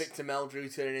Blitz, Victor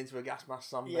Meldrew turning into a gas mask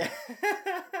zombie. Yeah.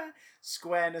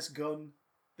 Squareness Gun,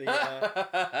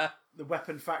 the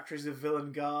weapon factories of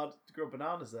Villain Guard. To grow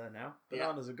bananas there now.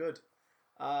 Bananas are good.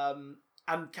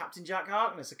 And Captain Jack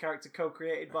Harkness, a character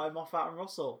co-created by Moffat and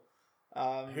Russell.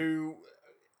 Who,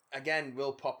 again,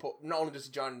 will pop up, not only does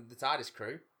he join the TARDIS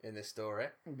crew in this story,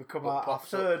 become our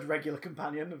third regular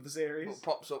companion of the series. But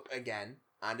pops up again,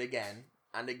 and again,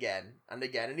 and again, and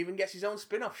again, and even gets his own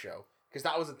spin-off show. Because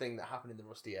that was the thing that happened in the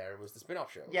Rusty era, was the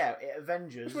spin-off shows. Yeah,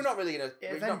 Avengers. Which we're not really going to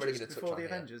touch on before the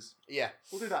Avengers. Yeah.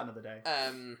 We'll do that another day.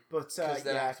 Because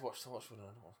then I have to watch what can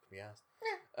be asked.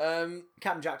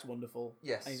 Captain Jack's wonderful.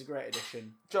 Yes. And he's a great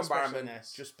addition. John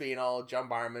Barrowman, just being all John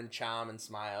Barrowman, charm and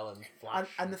smile and flash.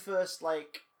 And the first,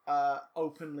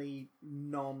 openly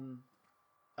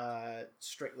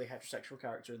strictly heterosexual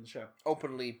character in the show.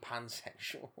 Openly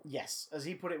pansexual. Yes. As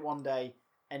he put it one day,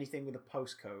 anything with a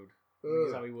postcode. I think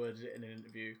is how he worded it in an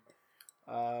interview.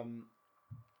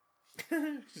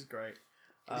 Which is great.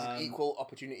 He's an equal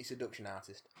opportunity seduction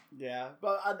artist. Yeah,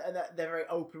 but and they're very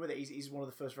open with it. He's one of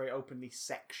the first very openly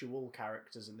sexual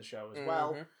characters in the show as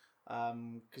well.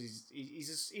 Because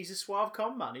he's a suave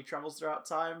con man. He travels throughout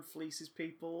time, fleeces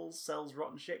people, sells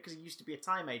rotten shit. Because he used to be a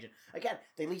time agent. Again,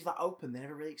 they leave that open. They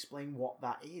never really explain what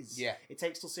that is. Yeah, it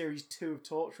takes till series 2 of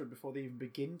Torchwood before they even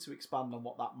begin to expand on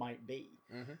what that might be.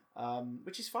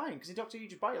 Which is fine because in Doctor Who, you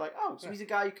just buy it like, oh, so he's a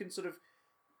guy who can sort of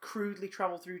crudely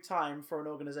travel through time for an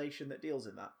organisation that deals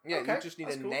in that. Yeah, okay, you just need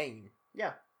a name.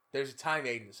 Yeah. There's a time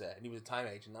agent there, and he was a time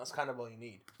agent. That's kind of all you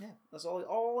need. Yeah, that's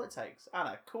all it takes. And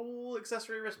a cool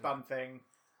accessory wristband thing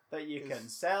that you can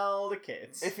sell to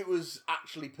kids. If it was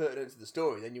actually pertinent to the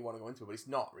story, then you want to go into it, but it's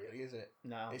not really, is it?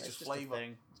 No, it's just flavour.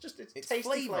 It's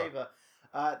tasty flavour.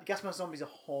 The Gas Mask Zombies are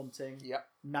haunting. Yep.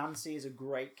 Nancy is a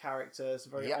great character. It's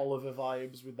very Oliver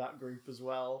vibes with that group as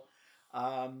well.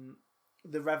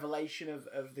 The revelation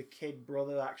of the kid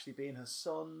brother actually being her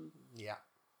son. Yeah.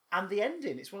 And the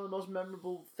ending. It's one of the most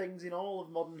memorable things in all of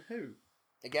modern Who.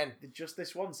 Again, just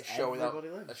this once. A show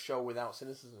lives. without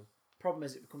cynicism. Problem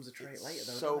is, it becomes a trait later,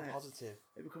 though. So positive.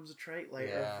 It becomes a trait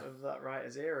later of that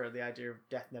writer's era. The idea of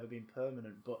death never being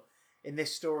permanent, but in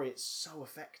this story, it's so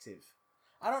effective.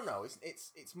 I don't know.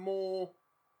 It's more.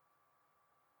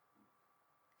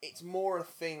 It's more a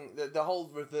thing. The whole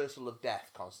reversal of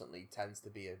death constantly tends to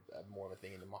be a more of a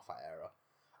thing in the Moffat era.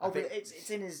 But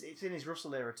it's in his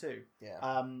Russell era too. Yeah.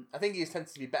 I think he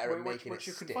tends to be better at making which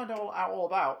it you can stick. find out all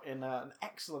about in an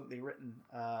excellently written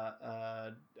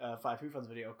Five Who Fans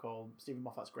video called Stephen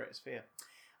Moffat's Greatest Fear,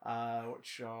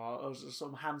 which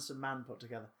some handsome man put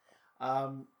together.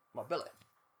 What, Billy?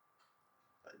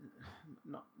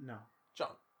 No.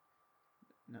 John?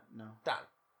 No. Dan?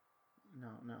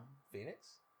 No.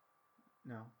 Phoenix?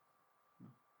 No.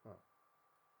 Oh.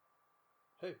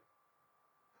 Who?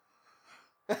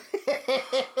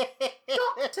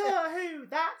 Doctor Who,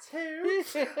 that's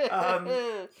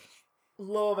who.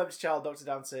 Love Empty Child, Doctor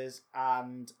Dances,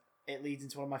 and it leads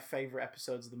into one of my favourite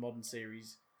episodes of the modern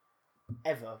series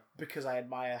ever because I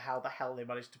admire how the hell they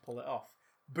managed to pull it off.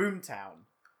 Boomtown,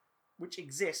 which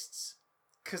exists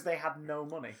because they had no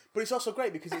money. But it's also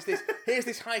great because here's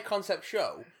this high concept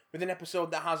show with an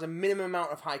episode that has a minimum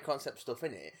amount of high concept stuff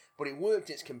in it, but it works,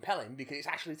 it's compelling because it's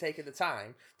actually taken the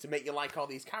time to make you like all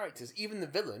these characters, even the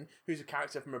villain, who's a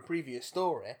character from a previous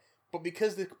story, but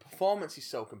because the performance is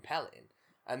so compelling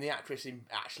and the actress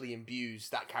actually imbues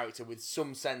that character with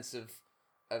some sense of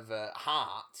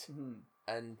heart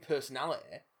and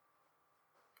personality,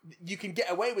 you can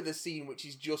get away with a scene which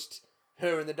is just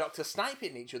her and the Doctor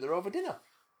sniping each other over dinner.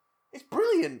 It's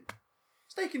brilliant.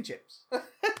 Steak and chips.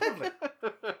 Lovely.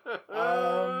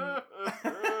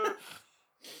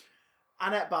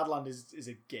 Annette Badland is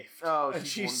a gift. Oh, and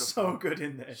she's wonderful. so good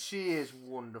in this. She is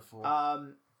wonderful.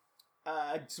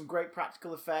 Some great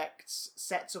practical effects.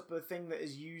 Sets up a thing that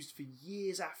is used for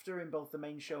years after in both the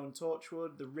main show and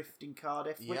Torchwood, the Rift in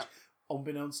Cardiff, which,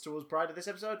 unbeknownst to us prior to this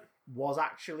episode, was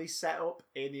actually set up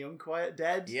in The Unquiet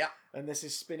Dead. Yeah. And this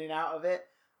is spinning out of it.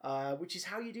 Which is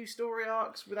how you do story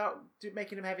arcs without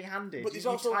making them heavy-handed. But there's you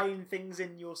also tying things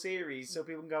in your series so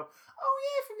people can go, oh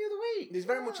yeah, from the other week. There's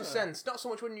very much a sense, not so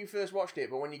much when you first watched it,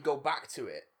 but when you go back to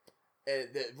it,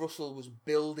 that Russell was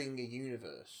building a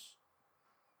universe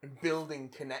and building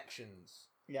connections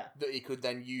that he could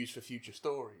then use for future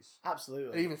stories.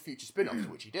 Absolutely. And even future spin-offs,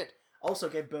 which he did. Also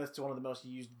gave birth to one of the most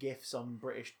used GIFs on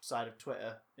British side of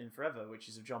Twitter in forever, which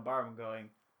is of John Barrowman going,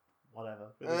 whatever,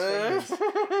 with his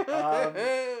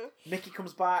fingers. Mickey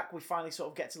comes back. We finally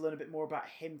sort of get to learn a bit more about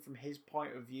him from his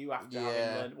point of view after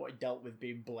having learned what he dealt with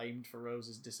being blamed for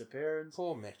Rose's disappearance.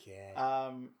 Poor Mickey.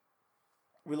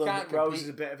 We learn that Rose is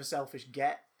a bit of a selfish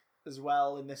get as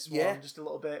well in this one, just a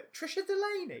little bit. Trisha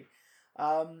Delaney. You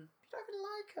don't even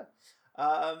like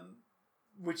her.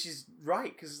 Which is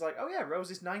right, because it's like, oh yeah,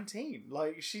 Rose is 19.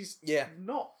 Like, she's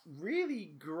not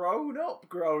really grown up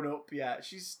yet.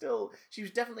 She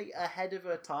was definitely ahead of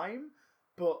her time,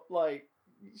 but like,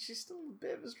 she's still a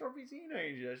bit of a strawberry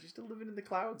teenager. She's still living in the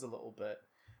clouds a little bit.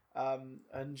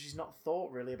 And she's not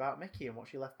thought really about Mickey and what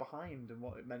she left behind and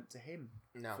what it meant to him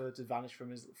for her to vanish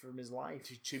from his life.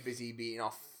 She's too busy being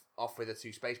off with her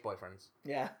two space boyfriends.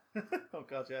 Yeah. Oh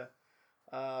god, yeah.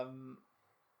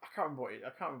 I can't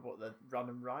remember what the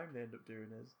random rhyme they end up doing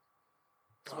is.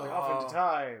 Something off into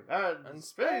time and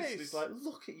space. It's like,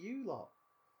 look at you lot,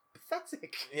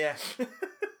 pathetic. Yeah.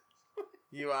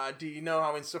 You are. Do you know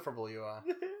how insufferable you are?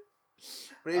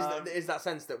 But it is that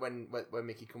sense that when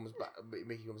Mickey comes back,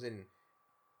 Mickey comes in,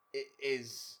 it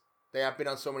is they have been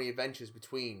on so many adventures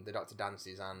between the Dr.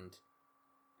 Dances and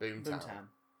Boomtown.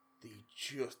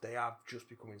 They have just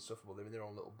become insufferable. They're in their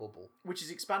own little bubble, which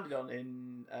is expanded on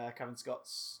in Kevin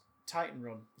Scott's Titan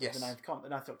run, the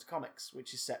Ninth Doctor comics,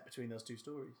 which is set between those two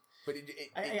stories. But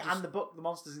and the book, The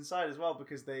Monsters Inside, as well,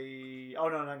 because they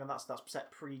that's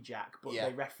set pre-Jack, but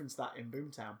they reference that in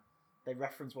Boomtown. They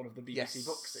reference one of the BBC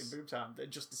books in Boomtown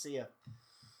just to see her,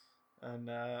 and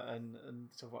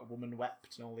talk about Woman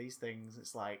Wept and all these things.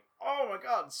 It's like, oh my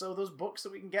god! So those books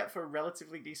that we can get for a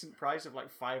relatively decent price of like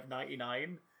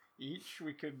 $5.99 each,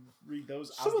 we could read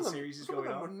those as the series is going on.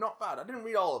 Some of them were not bad. I didn't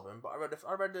read all of them, but I read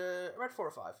 4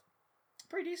 or 5.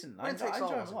 Pretty decent. I enjoyed them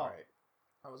a lot.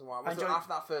 That was one. After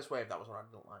that first wave, that was one I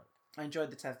didn't like. I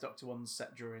enjoyed the 10th Doctor ones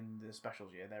set during the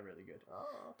specials year. They're really good.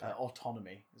 Oh, okay.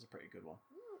 Autonomy is a pretty good one.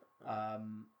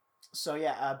 So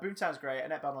yeah, Boomtown's great.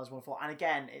 Annette Badland's wonderful. And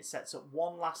again, it sets up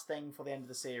one last thing for the end of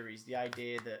the series: the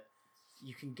idea that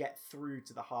you can get through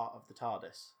to the heart of the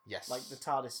TARDIS. Yes. Like the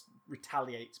TARDIS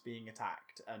retaliates being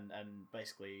attacked, and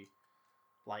basically,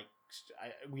 like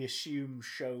we assume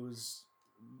shows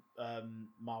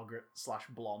Margaret /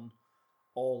 Blonde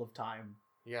all of time.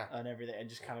 Yeah. And everything, and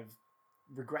just kind of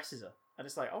regresses her, and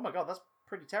it's like, oh my god, that's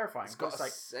pretty terrifying. It's got so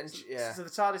the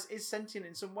TARDIS is sentient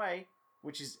in some way,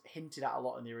 which is hinted at a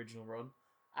lot in the original run,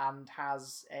 and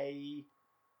has a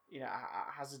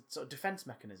sort of defense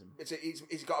mechanism.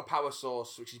 It's got a power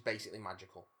source which is basically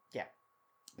magical. Yeah,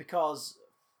 because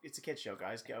it's a kids show,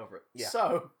 guys. Get over it. Yeah.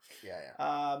 So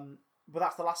yeah. But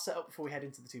that's the last setup before we head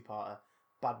into the two-parter.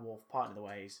 Bad Wolf, Parting of the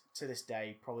Ways. To this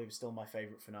day, probably still my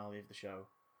favourite finale of the show,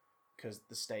 because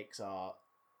the stakes are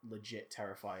legit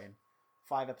terrifying.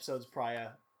 5 episodes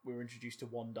prior, we were introduced to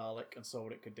one Dalek and saw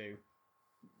what it could do.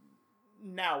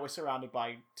 Now we're surrounded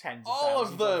by tens of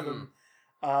thousands of them.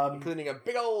 Including a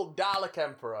big old Dalek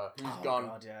Emperor who's gone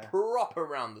proper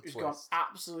round the twist. Who's gone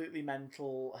absolutely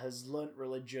mental, has learnt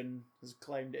religion, has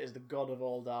claimed it as the god of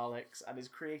all Daleks, and is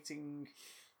creating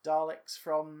Daleks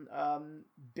from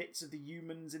bits of the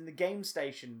humans in the game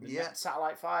station,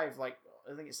 Satellite 5. Like,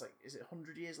 I think it's like, is it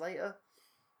 100 years later?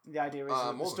 The idea is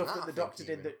the stuff that the Doctor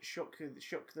did that shook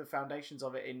the foundations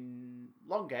of it in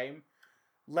Long Game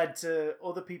led to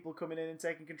other people coming in and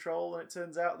taking control, and it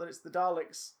turns out that it's the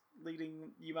Daleks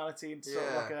leading humanity into sort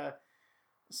of like a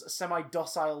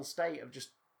semi-docile state of just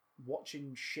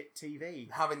watching shit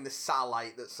TV. Having the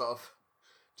satellite that sort of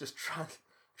just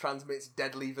transmits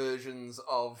deadly versions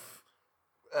of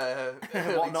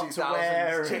what not to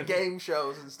wear to game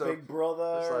shows and stuff. Big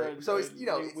Brother. Like, so it's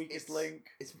Weakest Link.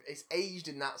 It's aged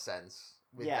in that sense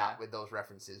with with those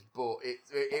references, but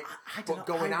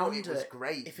going out it was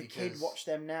great. If a kid watched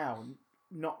them now,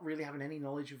 not really having any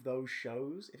knowledge of those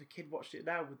shows, if a kid watched it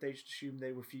now, would they just assume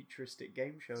they were futuristic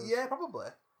game shows? Yeah, probably.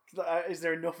 Is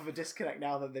there enough of a disconnect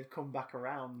now that they've come back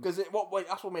around? Because that's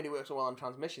what made it work so well on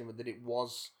transmission, that it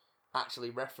was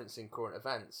actually referencing current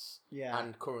events Yeah.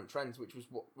 and current trends,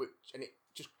 and it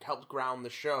just helped ground the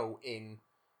show in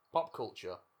pop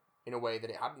culture in a way that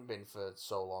it hadn't been for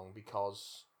so long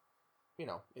because, it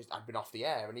had been off the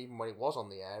air, and even when it was on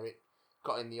the air, it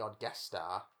got in the odd guest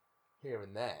star here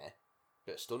and there,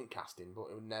 bit of stunt casting, but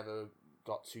it never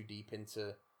got too deep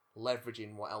into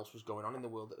leveraging what else was going on in the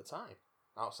world at the time,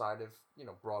 outside of,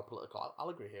 broad political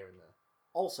allegory here and there.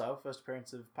 Also, first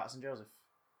appearance of Patterson Joseph.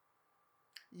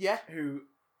 Yeah. Who,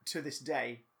 to this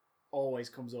day, always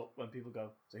comes up when people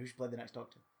go, so who should play the next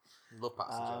Doctor? Love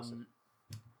Patterson Joseph.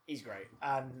 He's great.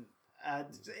 And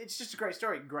it's just a great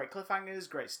story. Great cliffhangers,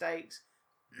 great stakes.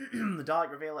 The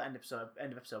Dalek reveal at end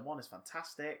of episode 1 is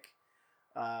fantastic.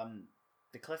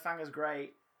 The cliffhanger's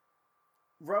great.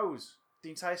 Rose, the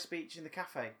entire speech in the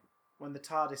cafe, when the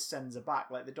TARDIS sends her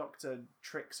back, like the Doctor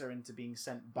tricks her into being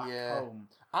sent back home.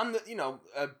 And,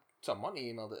 Tom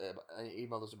Monty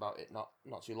emailed us about it not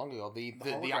too long ago. The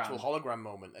actual hologram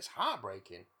moment. It's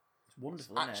heartbreaking. It's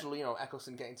wonderful, isn't it? Actually,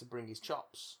 Eccleston getting to bring his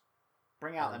chops.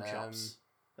 Bring out them chops.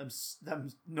 Them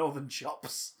northern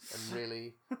chops. And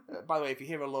really... by the way, if you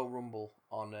hear a low rumble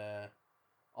on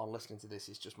listening to this,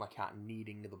 it's just my cat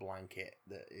kneading the blanket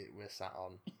that we're sat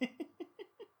on.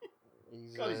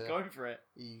 He's going for it.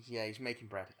 He's making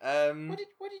bread. What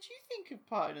did you think of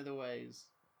Parting of the Ways?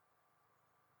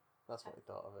 That's what we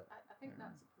thought of it. I think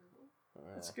that's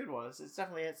approval. It's a good one. It's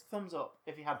definitely a thumbs up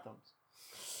if you had thumbs.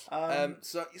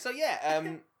 So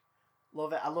yeah.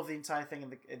 Love it. I love the entire thing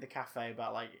in the cafe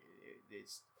about like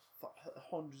it's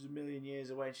hundreds of million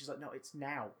years away, and she's like, no, it's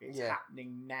now. It's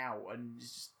happening now, and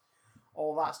it's just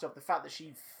all that stuff. The fact that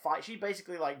she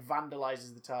basically like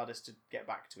vandalizes the TARDIS to get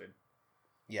back to him.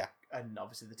 Yeah. And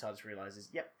obviously the TARDIS realizes,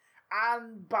 yep.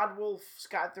 And Bad Wolf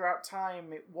scattered throughout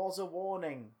time. It was a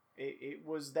warning. It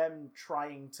was them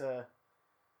trying to...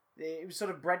 It was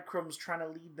sort of breadcrumbs trying to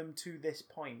lead them to this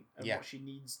point and what she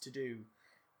needs to do.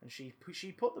 And she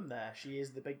put them there. She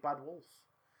is the big bad wolf.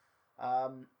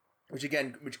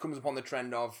 Which comes upon the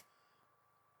trend of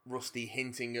Rusty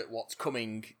hinting at what's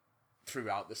coming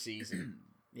throughout the season.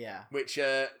 Yeah. Which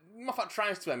Moffat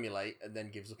tries to emulate and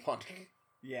then gives up on.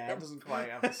 Yeah, it doesn't quite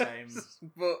have the same.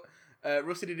 But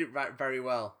Rusty did it very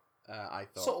well, I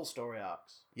thought. Subtle story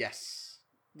arcs. Yes.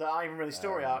 They're not even really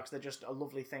story arcs, they're just a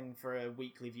lovely thing for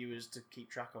weekly viewers to keep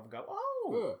track of and go,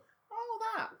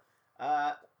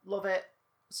 that. Love it.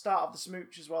 Start of the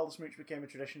smooch as well. The smooch became a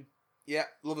tradition. Yeah,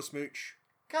 love a smooch.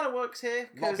 Kind of works here.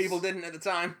 A lot of people didn't at the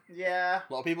time. Yeah.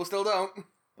 A lot of people still don't.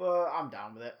 But I'm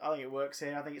down with it. I think it works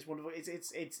here. I think it's wonderful.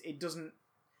 It doesn't...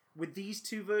 With these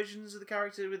two versions of the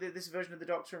character, with this version of the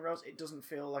Doctor and Rose, it doesn't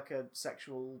feel like a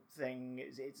sexual thing.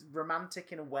 It's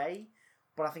romantic in a way,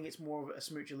 but I think it's more of a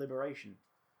smooch of liberation.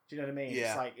 Do you know what I mean? Yeah.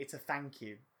 It's like, it's a thank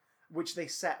you, which they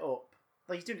set up.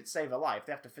 Like, he's doing it to save her life.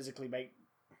 They have to physically make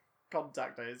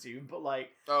contact, I assume, but like...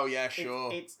 Oh, yeah,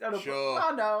 sure. Sure.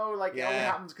 Oh, no, like, it only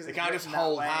happens because they it's can't written just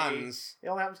hold that way. hands. It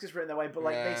only happens because it's written that way, but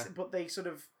like, they sort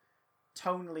of...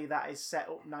 Tonally, that is set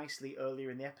up nicely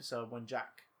earlier in the episode when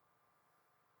Jack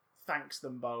thanks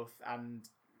them both and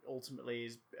ultimately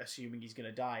is assuming he's going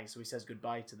to die, so he says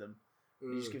goodbye to them.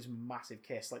 He just gives him a massive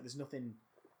kiss. Like, there's nothing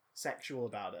sexual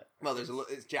about it. Well,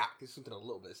 it's Jack. There's something a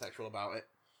little bit sexual about it.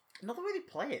 Not the way they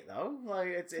play it, though. Like,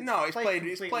 it's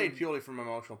played purely from an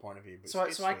emotional point of view. But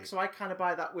so I kind of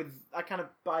buy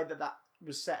that that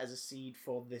was set as a seed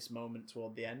for this moment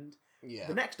toward the end. Yeah.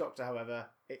 The next Doctor, however,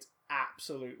 it's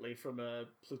absolutely from a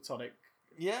platonic,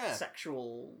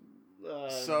 sexual,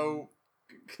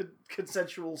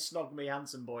 consensual snog me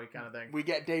handsome boy kind of thing. We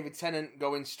get David Tennant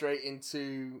going straight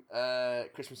into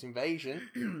Christmas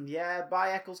Invasion. Yeah,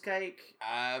 bye Eccles Cake.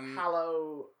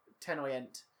 Hello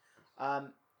Tenoyent.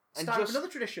 Start another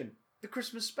tradition, the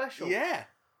Christmas special. Yeah.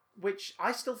 Which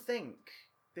I still think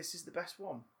this is the best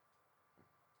one.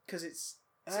 Because it's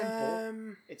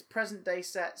simple. It's present day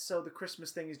set, so the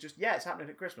Christmas thing is just, it's happening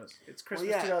at Christmas. It's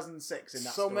Christmas 2006 in that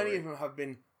so story. many of them have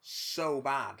been so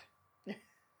bad.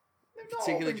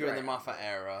 Particularly during the Moffat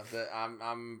era, that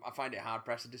I find it hard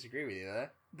pressed to disagree with you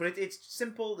there. But it's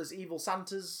simple. There's evil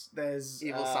Santas. There's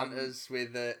evil Santas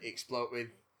with explode with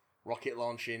rocket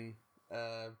launching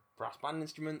brass band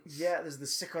instruments. Yeah, there's the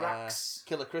Sycorax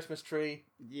Killer Christmas Tree.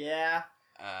 Yeah,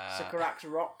 Sycorax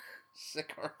Rock.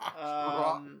 Sycorax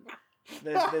Rock.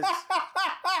 There's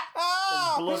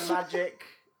blood magic.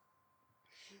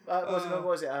 What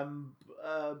was it?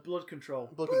 Blood control.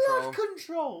 Blood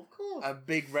control, of course. A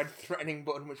big red threatening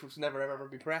button which was never ever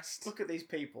be pressed. Look at these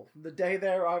people. From the day they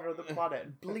arrive on the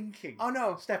planet, blinking. Oh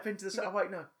no! Step into the... Oh wait,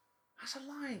 no. That's a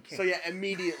Lion King. So yeah,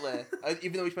 immediately,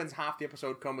 even though he spends half the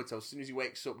episode comatose, as soon as he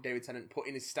wakes up, David Tennant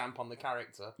putting his stamp on the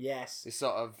character. Yes. It's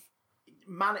sort of...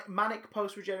 manic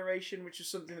post regeneration, which is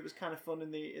something that was kind of fun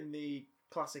in the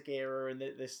classic era, and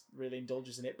this really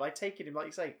indulges in it by taking him, like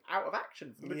you say, out of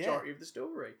action for the majority of the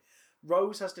story.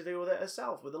 Rose has to deal with it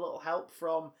herself with a little help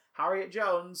from Harriet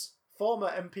Jones, former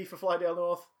MP for Flydale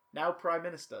North, now Prime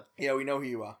Minister. Yeah, we know who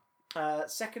you are.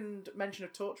 Second mention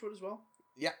of Torchwood as well.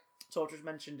 Yeah. Torchwood's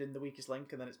mentioned in The Weakest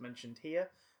Link, and then it's mentioned here.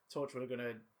 Torchwood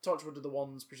are the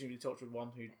ones, presumably Torchwood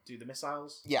 1, who do the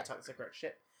missiles. Yeah. Attack the correct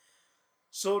ship.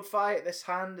 Sword fight, this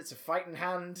hand, it's a fighting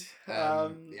hand.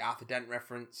 The Arthur Dent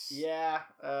reference. Yeah,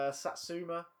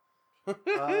 Satsuma.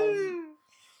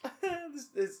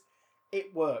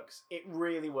 It works. It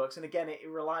really works. And again, it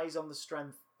relies on the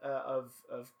strength of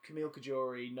Camille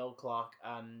Kajori, Noel Clarke,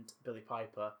 and Billy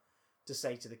Piper to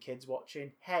say to the kids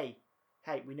watching, hey,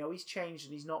 we know he's changed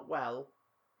and he's not well,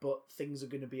 but things are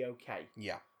going to be okay.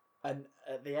 Yeah. And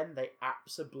at the end, they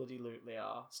absolutely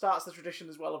are. Starts the tradition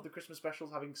as well of the Christmas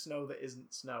specials having snow that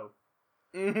isn't snow.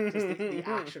 Just the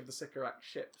ash of the Sycorax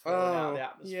ship falling out of the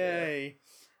atmosphere. Yay.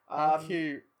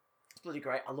 Cute. It's bloody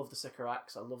great. I love the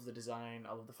Sycorax. I love the design.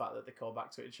 I love the fact that they call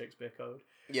back to it in Shakespeare Code.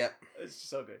 Yeah. It's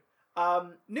just so good.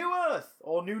 New Earth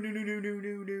or New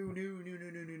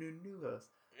Earth.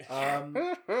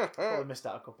 Probably missed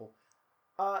out a couple.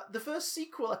 The first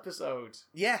sequel episode.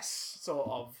 Yes. Sort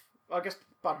of. I guess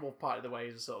Bad Wolf Part of the Way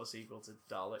is a sort of sequel to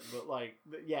Dalek,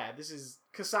 but yeah, this is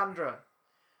Cassandra,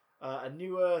 a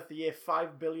New Earth, the year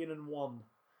 5,000,000,001.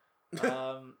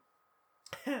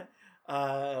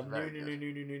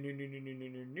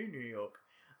 New York,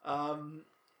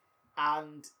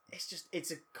 and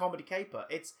it's a comedy caper.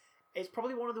 It's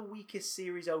probably one of the weakest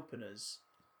series openers,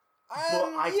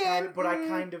 but I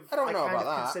kind of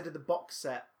consider the box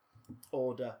set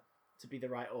order to be the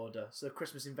right order. So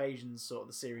Christmas Invasion's sort of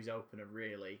the series opener,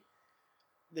 really.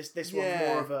 This one's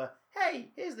more of a,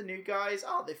 hey, here's the new guys,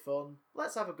 aren't they fun?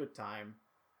 Let's have a good time.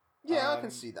 Yeah, I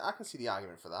can see that. I can see the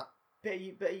argument for that.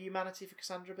 Bit of humanity for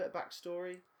Cassandra, bit of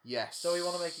backstory. Yes. Zoe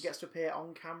Wanamaker gets to appear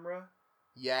on camera.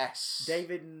 Yes.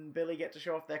 David and Billy get to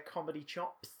show off their comedy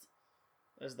chops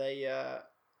as they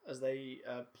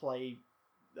play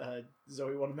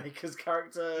Zoe Wanamaker's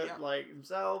character like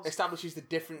themselves. Establishes the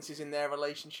differences in their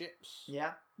relationships.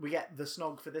 Yeah, we get the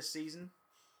snog for this season.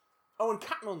 Oh, and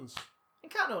Cat Nuns.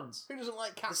 And Cat Nuns. Who doesn't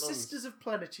like Cat The Nuns? Sisters of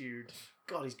Plenitude.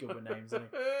 God, he's good with names, isn't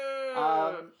he?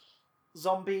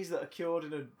 Zombies that are cured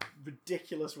in a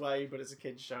ridiculous way, but it's a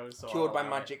kid's show. So cured by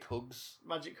magic hugs.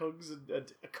 Magic hugs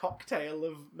and a cocktail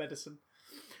of medicine.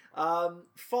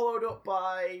 Followed up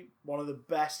by one of the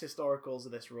best historicals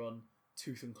of this run,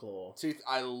 Tooth and Claw.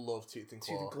 I love Tooth and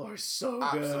Claw. Tooth and Claw is so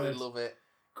good. Absolutely love it.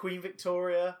 Queen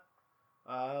Victoria.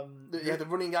 The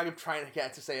running gag of trying to get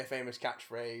her to say a famous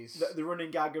catchphrase. The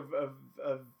running gag of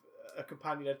a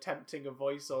companion attempting a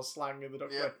voice or slang in the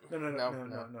Doctor. Yeah. No. Don't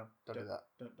do that.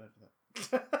 Don't do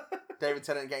that. David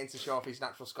Tennant getting to show off his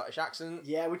natural Scottish accent.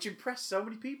 Yeah, which impressed so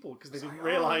many people because they didn't like,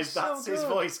 realise oh, that's so his good.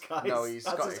 voice, guys. No, he's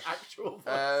that's Scottish. His actual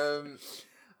voice.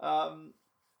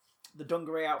 The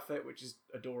dungaree outfit, which is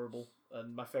adorable,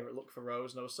 and my favourite look for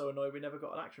Rose, and I was so annoyed we never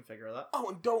got an action figure of that. Oh,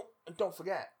 and don't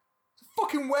forget, there's a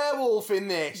fucking werewolf in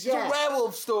this. Yeah. It's a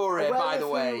werewolf story, A by the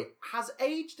werewolf way. who has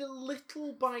aged a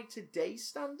little by today's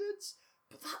standards,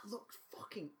 but that looked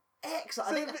fucking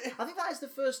excellent. I think that is the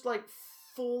first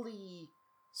fully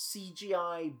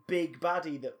CGI big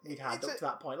baddie that we'd had up to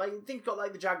that point. Like, think got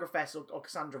the Jagrafest or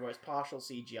Cassandra where it's partial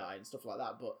CGI and stuff like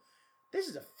that, but this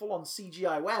is a full-on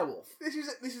CGI werewolf. This is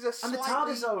a And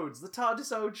slightly... the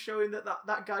TARDIS-odes showing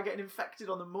that guy getting infected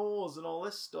on the moors and all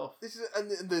this stuff. This is and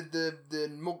the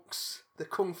monks, the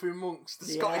kung fu monks, the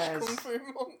Scottish kung fu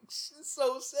monks. It's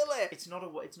so silly. It's not a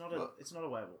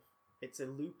werewolf. It's a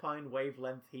lupine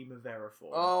wavelength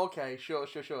Hemiveriform. Oh, okay, sure.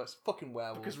 It's fucking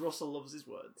werewolf. Because Russell loves his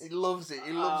words. He loves it.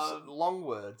 He loves long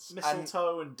words.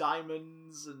 Mistletoe and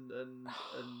diamonds and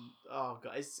oh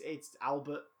god, it's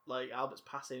Albert. Albert's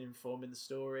passing and forming the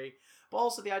story, but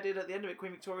also the idea that at the end of it,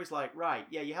 Queen Victoria's like, right,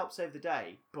 yeah, you helped save the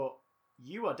day, but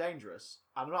you are dangerous,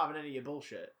 and I'm not having any of your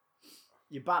bullshit.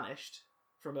 You're banished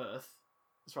from Earth,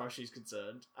 as far as she's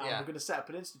concerned, and we're going to set up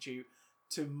an institute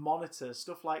to monitor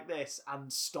stuff like this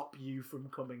and stop you from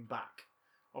coming back.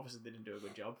 Obviously, they didn't do a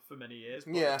good job for many years,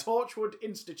 but the Torchwood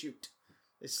Institute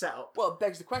is set up. Well, it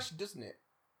begs the question, doesn't it?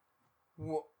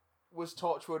 What was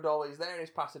Torchwood always there in his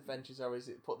past adventures, or is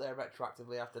it put there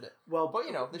retroactively after that? Well, but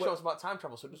the show's about time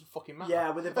travel, so it doesn't fucking matter. Yeah,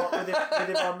 with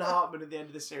Yvonne Hartman at the end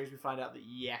of the series, we find out that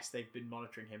yes, they've been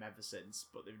monitoring him ever since,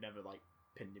 but they've never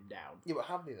pinned him down. Yeah, but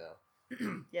have they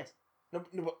though? Yes. No,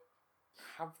 but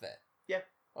have they? Yeah.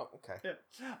 Oh, okay. Yeah.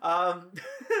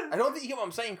 I don't think you get what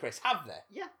I'm saying, Chris. Have they?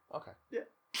 Yeah. Okay. Yeah.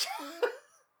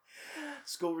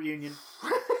 School reunion.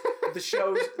 the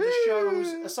shows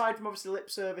aside from obviously lip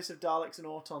service of Daleks and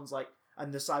Autons, like,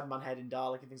 and the Cyberman head in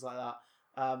Dalek and things like that.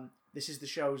 This is the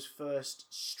show's first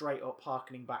straight up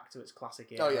harkening back to its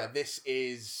classic era. Oh yeah, this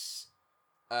is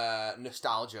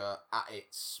nostalgia at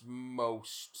its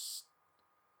most,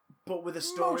 but with a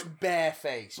story, most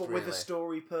barefaced. but really. with a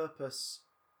story purpose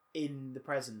in the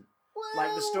present. Well,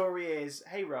 Like, the story is,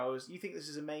 hey Rose, you think this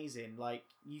is amazing. Like,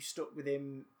 you stuck with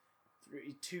him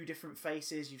through 2 different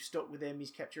faces. You've stuck with him.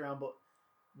 He's kept you around. But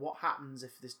what happens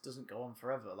if this doesn't go on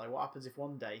forever? Like, what happens if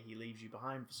one day he leaves you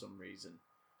behind for some reason?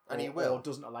 And or, he will. Or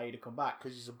doesn't allow you to come back.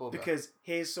 Because he's above it. Because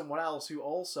here's someone else who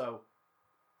also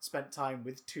spent time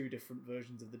with 2 different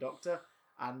versions of the Doctor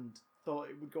and thought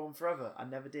it would go on forever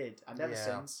and never did. And ever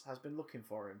since has been looking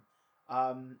for him.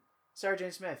 Sarah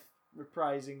Jane Smith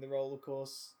reprising the role, of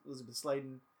course, Elizabeth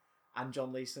Sladen, and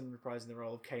John Leeson reprising the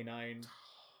role of K9.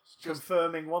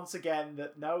 Confirming once again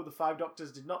that no, the 5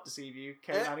 Doctors did not deceive you.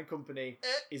 K9 and Company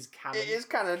is canon. It is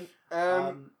canon.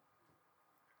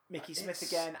 Mickey Smith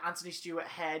again. Anthony Stewart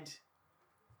Head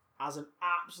as an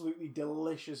absolutely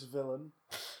delicious villain.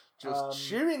 Just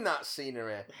chewing that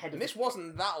scenery. And this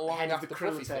wasn't that long after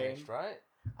Buffy finished, right?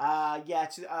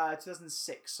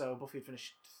 2006, so Buffy had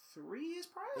finished 3 years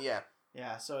prior? Yeah.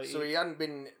 Yeah, so he hadn't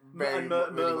been really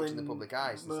much in the public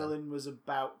eye since Merlin was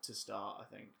about to start, I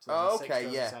think. Oh, okay,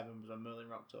 2007 was when Merlin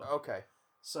rocked up. Okay.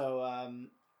 So,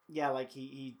 yeah, like,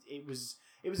 it was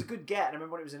a good get, and I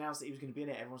remember when it was announced that he was going to be in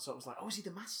it, everyone sort of was like, oh, is he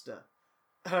the Master?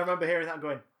 And I remember hearing that and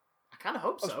going, I kind of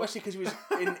hope so. Especially because he was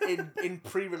in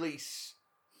pre-release,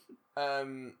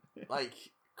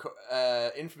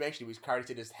 information, he was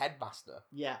credited as Headmaster.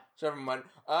 Yeah. So everyone went,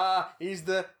 he's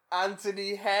the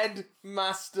Anthony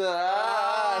Headmaster.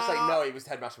 It's like, no, he was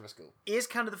Headmaster of a school. He is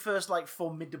kind of the first, like,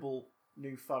 formidable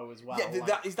new foe as well. Yeah,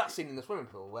 like, is that scene in the swimming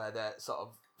pool where they're sort of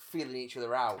feeling each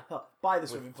other out by the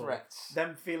swimming pool. Threats.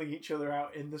 Them feeling each other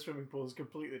out in the swimming pool is a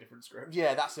completely different script.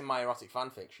 Yeah, that's in my erotic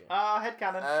fanfiction.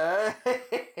 Headcanon.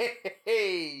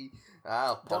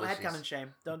 Don't headcanon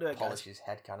shame. Don't do it, guys. Polishes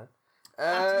headcanon.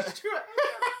 Anthony Stewart.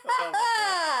 Oh my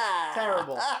God.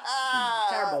 Terrible.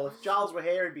 Terrible. If Giles were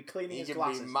here, he'd be cleaning his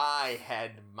glasses. He'd be my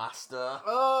headmaster.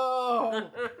 Oh.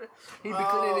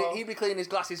 He'd be cleaning his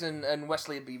glasses, and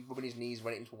Wesley would be rubbing his knees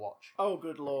waiting to watch. Oh,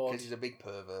 good lord. Because he's a big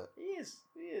pervert. He is.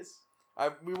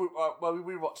 We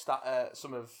watched that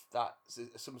some of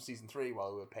season 3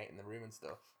 while we were painting the room and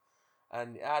stuff,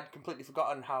 and I'd completely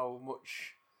forgotten how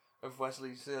much of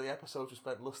Wesley's early episodes were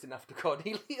spent lusting after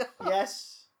Cordelia.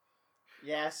 Yes.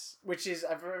 Which is,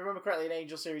 if I remember correctly, in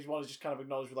Angel Series 1 is just kind of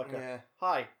acknowledged with like a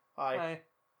hi,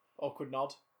 awkward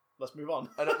nod. Let's move on.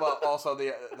 And also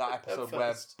that episode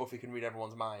where Buffy can read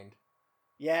everyone's mind.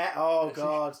 Yeah. Oh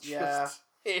God. Just Yeah.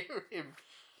 hear him.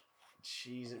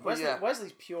 Jesus. Yeah.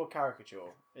 Wesley's pure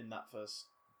caricature in that first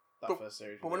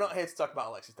series. But we're not here to talk about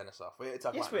Alexis Denisof. We're here to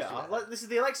talk about... Yes, we are. This is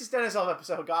the Alexis Denisof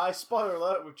episode, guys. Spoiler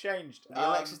alert, we've changed. The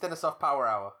Alexis Denisof Power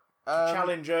Hour. To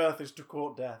challenge Earth is to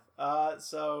court death.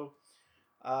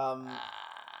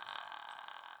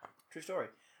 True story.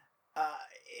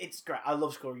 It's great. I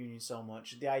love School Reunion so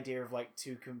much. The idea of like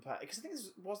 2 because I think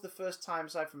this was the first time,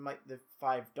 aside from like the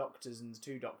 5 Doctors and the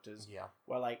 2 Doctors,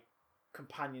 where like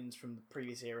companions from the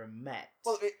previous era met.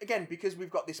 Well, again, because we've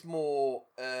got this more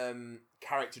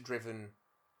character-driven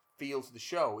feel to the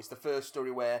show, it's the first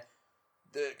story where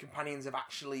the companions have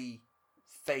actually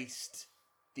faced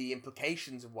the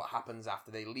implications of what happens after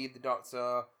they leave the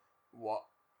Doctor, what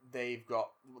they've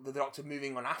got, the Doctor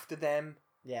moving on after them.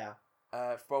 Yeah.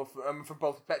 From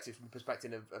both perspectives, from the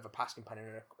perspective of a past companion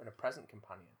and a present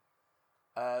companion.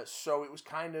 So it was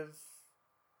kind of...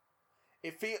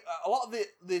 a lot of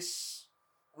this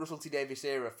Russell T Davies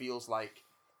era feels like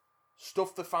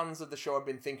stuff the fans of the show have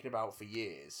been thinking about for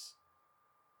years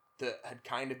that had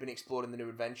kind of been explored in the New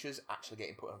Adventures actually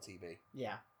getting put on TV.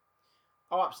 Yeah.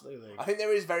 Oh, absolutely. I think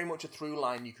there is very much a through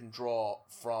line you can draw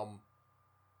from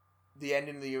the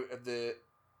ending of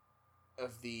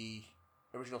the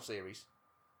original series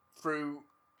through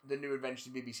the New Adventures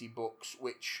of BBC books,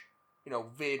 which, you know,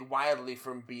 veered wildly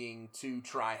from being too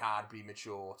try-hard, be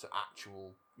mature, to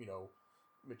actual, you know,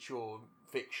 mature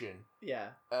fiction. Yeah.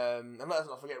 And let's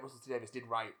not forget Russell T Davies did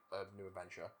write New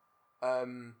Adventure.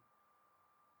 And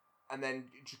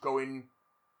then just going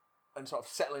and sort of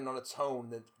settling on a tone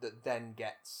that then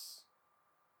gets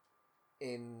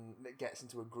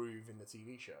into a groove in the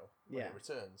TV show when it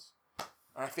returns.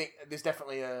 And I think there's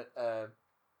definitely a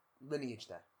lineage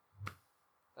there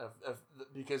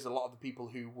because a lot of the people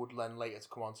who would then later to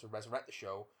come on to resurrect the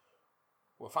show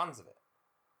were fans of it,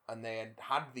 and they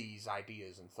had these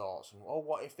ideas and thoughts and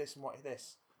what if this and what if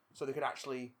this, so they could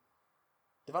actually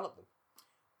develop them.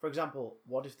 For example,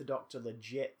 what if the Doctor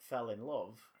legit fell in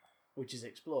love, which is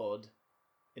explored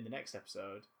in the next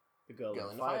episode, The Girl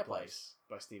in the Fireplace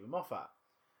by Stephen Moffat.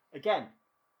 Again,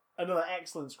 another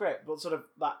excellent script, but sort of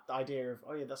that idea of,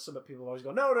 oh yeah, that's something people always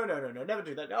go, no, never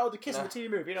do that. Oh, the kiss in the TV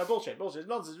movie, bullshit,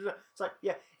 nonsense. It's like,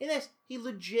 yeah, in this, he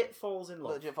legit falls in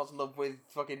love. Legit falls in love with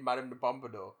fucking Madame de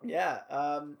Pompadour. Yeah.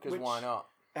 Because why not?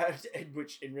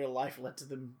 Which in real life led to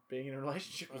them being in a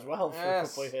relationship as well for a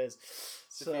couple of years.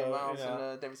 Sophia Myles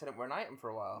and David Tennant were an item for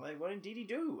a while. Like, well, indeed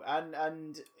do.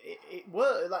 And it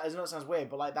works, like, as it sounds weird,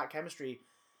 but like that chemistry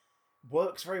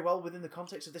works very well within the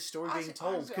context of this story being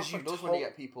told. Because when you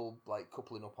get people like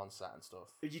coupling up on set and stuff.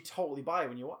 You totally buy it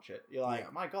when you watch it. You're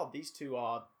like, my God, these two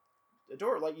are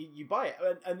adorable. Like, you buy it.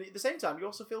 And at the same time, you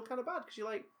also feel kind of bad because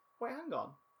you're like, wait, hang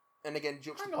on. And again,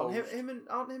 juxtaposed. Hang on,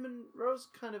 aren't him and Rose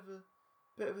kind of a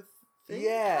bit of a thing?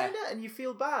 Yeah. Kinda? And you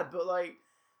feel bad, but like,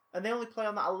 and they only play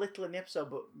on that a little in the episode,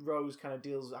 but Rose kind of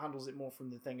handles it more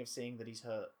from the thing of seeing that he's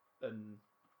hurt and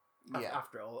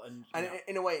after it all. And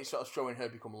in a way, it's sort of showing her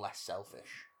become less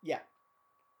selfish. Yeah.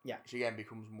 She again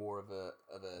becomes more of a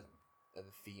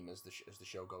theme as the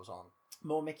show goes on.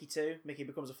 More Mickey too. Mickey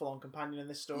becomes a full-on companion in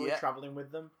this story, travelling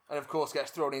with them. And of course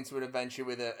gets thrown into an adventure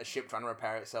with a ship trying to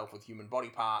repair itself with human body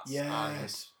parts.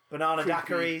 Yes. Banana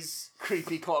daiquiris.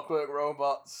 Creepy clockwork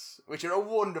robots, which are a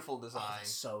wonderful design. Oh,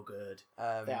 so good.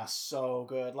 They are so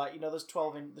good. Like, those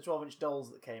 12-inch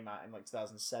dolls that came out in like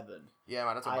 2007. Yeah,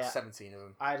 man, I took about 17 of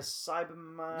them. I had a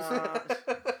Cyberman.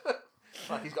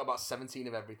 Like he's got about 17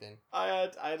 of everything. I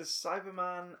had a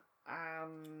Cyberman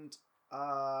and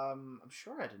I'm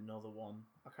sure I had another one.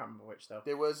 I can't remember which though.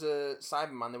 There was a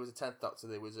Cyberman, there was a 10th Doctor,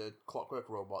 there was a clockwork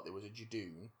robot, there was a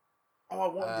Jadoon. Oh, I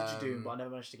wanted the Jadoon, but I never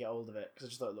managed to get hold of it because I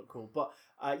just thought it looked cool. But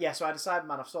so I had a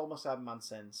Cyberman. I've sold my Cyberman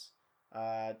since.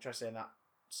 Try saying that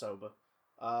sober.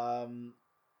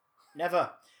 Never.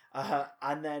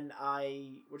 And then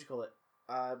what do you call it?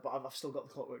 But I've still got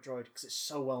the Clockwork Droid because it's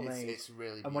so well made. It's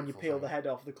really beautiful. And when you peel the head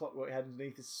off, the clockwork head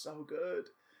underneath is so good.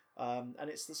 And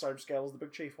it's the same scale as the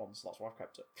Big Chief one, so that's why I've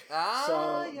kept it.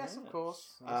 Yes, of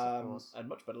course. Yes, of course. And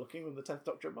much better looking than the 10th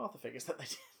Doctor and Martha figures that they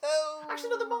did. Oh.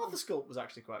 Actually, no, the Martha sculpt was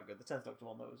actually quite good. The 10th Doctor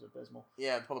one, though, was abysmal.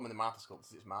 Yeah, the problem with the Martha sculpt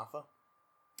is it's Martha.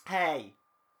 Hey!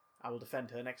 I will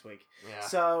defend her next week. Yeah.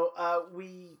 So,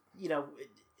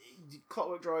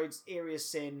 Clockwork Droids, Area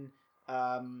Sin,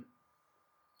 and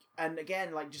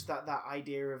again, like, just that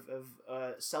idea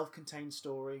of self-contained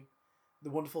story, the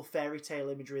wonderful fairy tale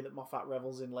imagery that Moffat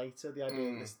revels in later, the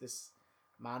idea that this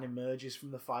man emerges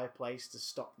from the fireplace to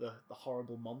stop the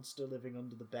horrible monster living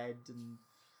under the bed and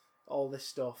all this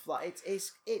stuff. Like,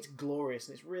 it's glorious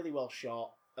and it's really well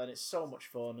shot and it's so much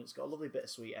fun. It's got a lovely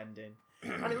bittersweet ending.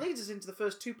 And it leads us into the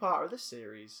first two-parter of this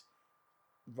series,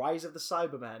 Rise of the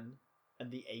Cybermen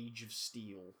and the Age of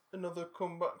Steel. Another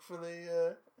comeback for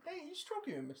the... Hey, you're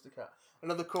stroking him, Mr. Cat.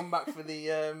 Another comeback for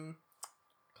the...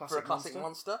 for a classic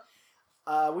monster.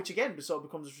 Which again sort of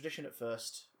becomes a tradition at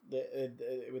first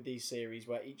with these series,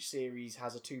 where each series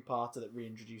has a two-parter that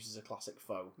reintroduces a classic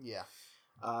foe. Yeah.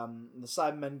 The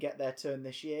Cybermen get their turn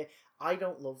this year. I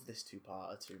don't love this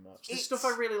two-parter too much. There's stuff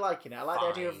I really like in it. I like the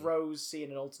idea of Rose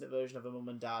seeing an alternate version of her mum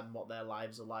and dad and what their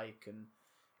lives are like, and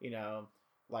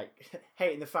like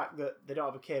hating the fact that they don't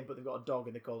have a kid but they've got a dog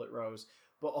and they call it Rose.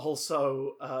 But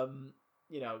also,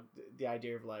 the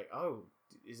idea of like, oh,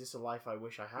 is this a life I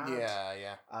wish I had?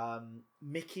 Yeah.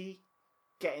 Mickey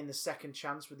getting the second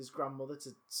chance with his grandmother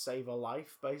to save her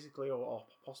life, basically, or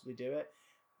possibly do it.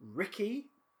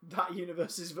 Ricky, that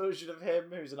universe's version of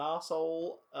him, who's an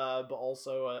arsehole, but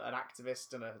also an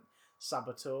activist and a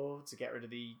saboteur to get rid of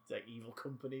the evil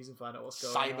companies and find out what's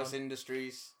going on. Cybers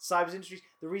Industries.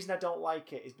 The reason I don't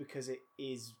like it is because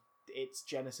it's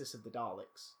Genesis of the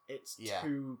Daleks. It's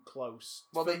too close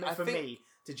for me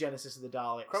to Genesis of the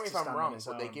Daleks. Correct me if I'm wrong,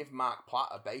 but they give Mark Platt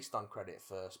a based on credit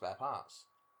for Spare Parts.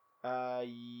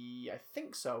 I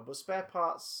think so, but Spare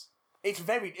Parts... It's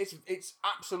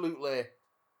absolutely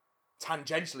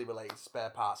tangentially related to Spare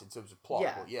Parts in terms of plot,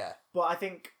 but yeah. But I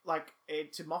think,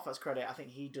 to Moffat's credit, I think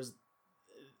he does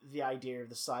the idea of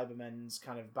the Cybermen's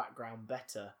kind of background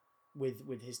better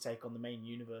with his take on the main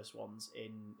universe ones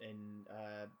in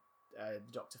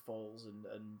Dr. Falls and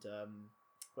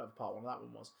whatever part one of that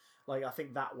one was. Like, I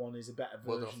think that one is a better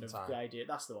version of the idea.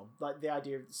 That's the one. Like, the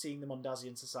idea of seeing the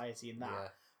Mondasian society in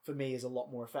that, for me, is a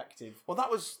lot more effective. Well,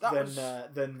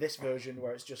 than this version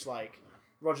where it's just like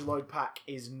Roger Lloyd Pack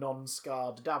is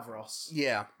non-scarred Davros.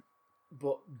 Yeah.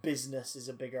 But business is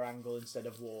a bigger angle instead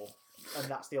of war. And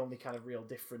that's the only kind of real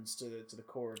difference to the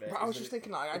core of it. But I was just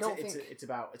thinking, I don't think it's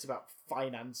about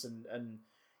finance and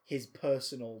his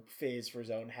personal fears for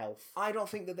his own health. I don't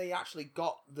think that they actually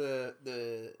got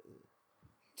the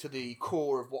to the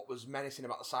core of what was menacing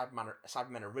about the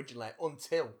Cybermen originally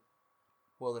until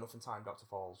World Enough in Time, Dr.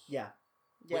 Falls. Yeah.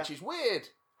 Which is weird.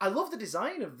 I love the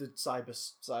design of the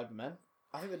Cybermen.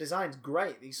 I think the design's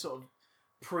great. These sort of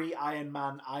pre-Iron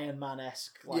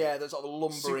Man-esque, there's sort of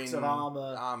lumbering suits of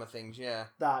armor things, yeah.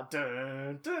 That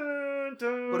dun dun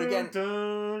dun. But again,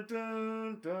 dun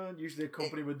dun dun, usually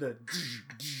accompanied with the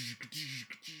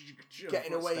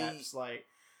getting away. Footsteps. Like,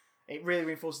 it really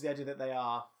reinforces the idea that they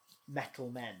are metal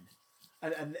men,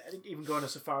 and even going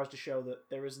so far as to show that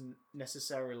there isn't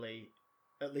necessarily,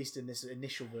 at least in this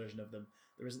initial version of them,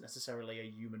 there isn't necessarily a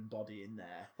human body in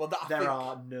there. Well, there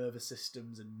are nervous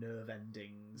systems and nerve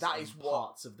endings. That is what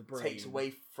parts of the brain takes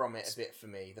away from it a bit for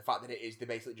me. The fact that they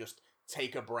basically just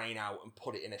take a brain out and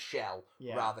put it in a shell,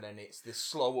 rather than it's this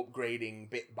slow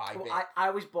upgrading bit by bit. I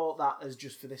always bought that as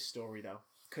just for this story though,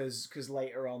 because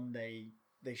later on they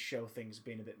show things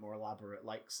being a bit more elaborate.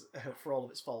 Like, for all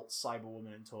of its faults,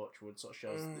 Cyberwoman and Torchwood sort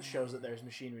of shows that there's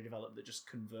machinery developed that just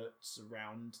converts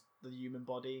around the human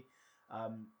body.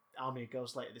 Army of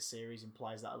Ghosts later this series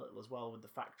implies that a little as well with the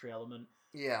factory element.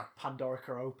 Yeah.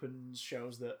 Pandorica opens,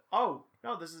 shows that, oh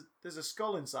no, there's a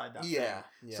skull inside that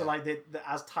thing. So like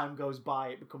as time goes by,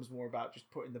 it becomes more about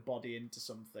just putting the body into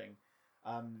something.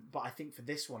 But I think for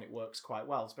this one it works quite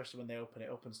well, especially when they open it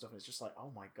up and stuff, and it's just like,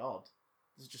 oh my god,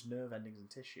 there's just nerve endings and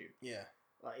tissue. Yeah.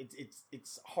 Like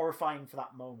it's horrifying for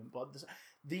that moment, but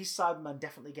these Cybermen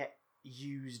definitely get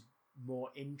used more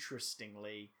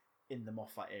interestingly in the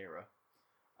Moffat era.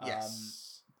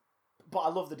 Yes. But I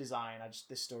love the design.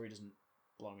 This story doesn't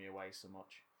blow me away so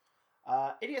much.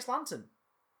 Idiot's Lantern.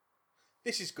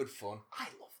 This is good fun. I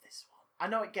love this one. I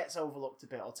know it gets overlooked a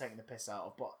bit or taken the piss out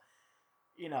of, but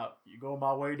you go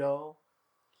my way, doll.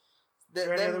 Is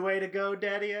there any other way to go,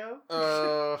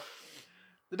 Daddy-o?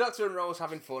 The Doctor and Rose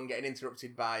having fun, getting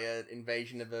interrupted by an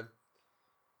invasion of a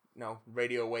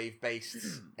radio wave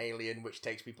based alien which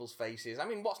takes people's faces. I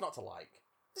mean, what's not to like?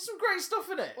 There's some great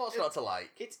stuff in it. What's not to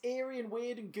like? It's eerie and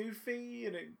weird and goofy,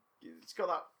 and it's got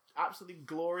that absolutely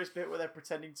glorious bit where they're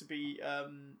pretending to be,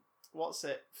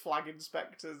 flag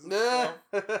inspectors and stuff,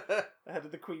 ahead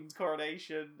of the Queen's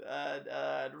coronation,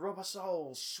 and rub a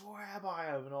soul, swear by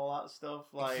him, and all that stuff.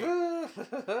 Like,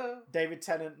 David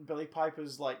Tennant and Billy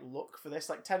Piper's, look for this.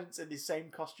 Like, Tennant's in the same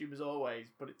costume as always,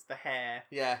 but it's the hair.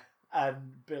 Yeah.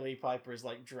 And Billy Piper is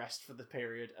dressed for the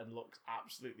period and looks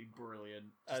absolutely brilliant.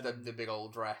 Just the big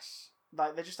old dress.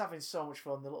 Like, they're just having so much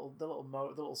fun. The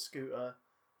little scooter,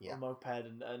 little moped,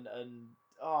 and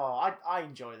I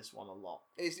enjoy this one a lot.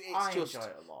 I enjoy it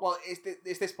a lot. Well,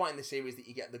 it's this point in the series that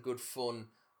you get the good fun.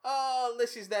 Oh,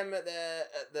 this is them at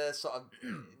the sort of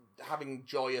having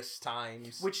joyous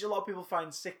times, which a lot of people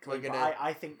find sickly. But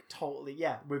I think totally,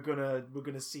 we're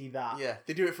gonna see that. Yeah,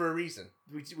 they do it for a reason.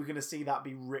 We're gonna see that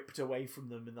be ripped away from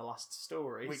them in the last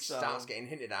story, which starts getting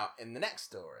hinted at in the next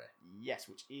story. Yes,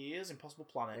 which is Impossible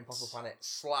Planet. Impossible Planet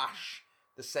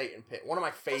 / the Satan Pit. One of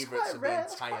my favourites of the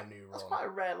entire new run. That's quite a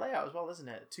rare layout as well, isn't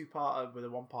it? A 2-parter with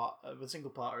a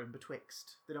single parter in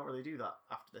betwixt. They don't really do that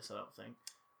after this, I don't think,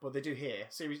 but they do here.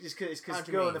 Series, it's because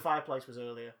Girl in the Fireplace was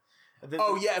earlier. Of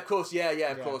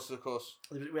course, of course.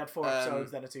 We had 4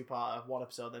 episodes, then a 2-parter, 1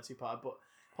 episode, then 2-parter, but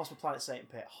Possible Planet Satan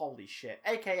Pit, holy shit.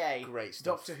 AKA great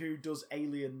stuff. Doctor Who does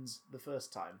Aliens the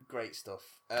first time. Great stuff.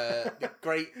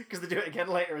 Great. Because they do it again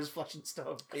later as Flesh and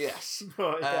Stone. Yes.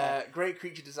 But, great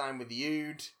creature design with the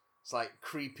Ood. It's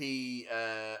creepy,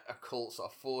 occult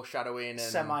sort of foreshadowing and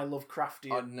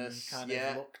semi-Lovecraftian oddness, kind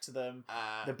of look to them.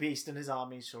 The Beast and his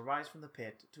armies shall rise from the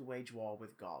pit to wage war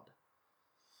with God.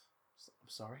 I'm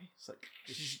sorry.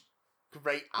 It's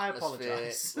great atmosphere. I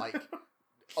apologise.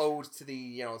 Ode to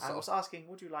the I was asking,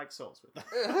 would you like sauce with that?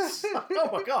 Oh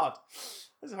my god,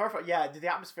 this is horrifying. Yeah, the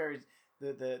atmosphere is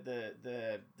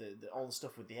the all the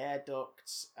stuff with the air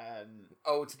ducts and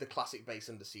ode to the classic base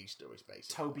under siege stories,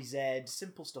 basically. Toby Zed,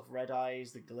 simple stuff. Red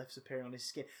eyes, the glyphs appearing on his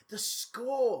skin. The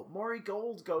score, Maury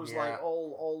Gold goes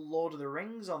all Lord of the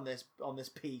Rings on this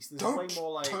piece. There's Don't way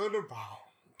more turn around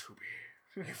to me.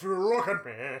 If you look at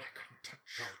me, I can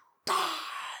touch you.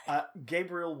 Die.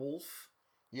 Gabriel Wolf.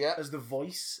 Yeah. As the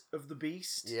voice of the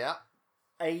Beast. Yeah.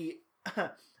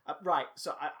 Right,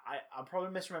 so I'm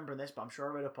probably misremembering this, but I'm sure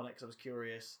I read up on it because I was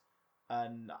curious.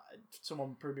 And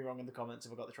someone prove me wrong in the comments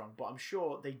if I got this wrong. But I'm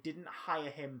sure they didn't hire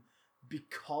him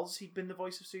because he'd been the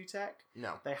voice of Sutekh.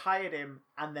 No. They hired him,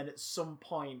 and then at some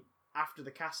point after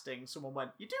the casting, someone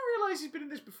went, "You do realise he's been in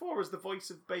this before as the voice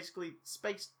of basically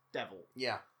Space Devil."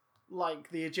 Yeah.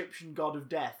 Like the Egyptian god of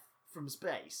death from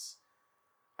space.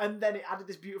 And then it added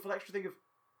this beautiful extra thing of,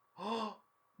 oh,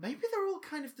 maybe they're all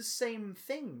kind of the same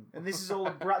thing, and this is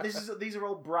all these are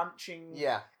all branching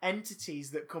Yeah.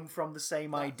 entities that come from the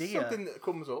same That's idea. something that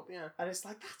comes up, yeah. And it's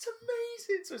like, that's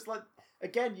amazing. So it's like,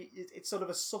 again, it's sort of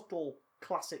a subtle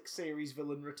classic series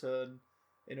villain return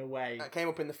in a way. That came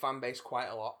up in the fan base quite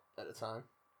a lot at the time.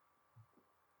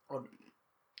 On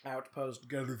Outpost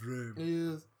Gallifrey.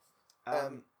 Yes.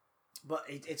 But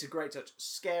it's a great touch.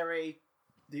 Scary,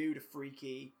 dude,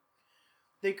 freaky.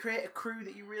 They create a crew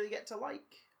that you really get to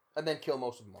like. And then kill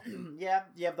most of them off. Yeah,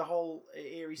 you have the whole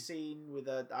eerie scene with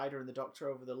Ida and the Doctor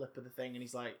over the lip of the thing, and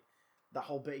he's like, that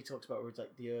whole bit he talks about where it's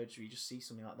like the urge where you just see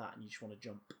something like that and you just want to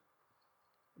jump.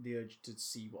 The urge to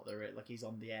see what they're at, like he's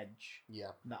on the edge.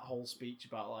 Yeah. And that whole speech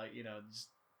about like, just,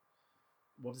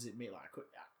 what does it mean? Like,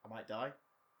 I might die.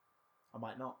 I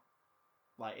might not.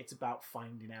 Like, it's about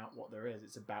finding out what there is.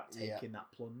 It's about taking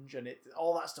that plunge, and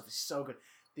all that stuff is so good.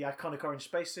 The iconic orange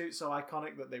spacesuit, so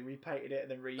iconic that they repainted it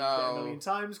and then reused it a million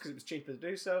times because it was cheaper to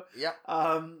do so. Yeah.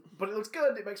 But it looks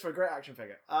good. It makes for a great action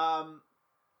figure. I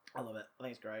love it. I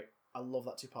think it's great. I love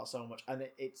that 2-part so much, and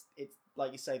it's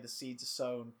like you say, the seeds are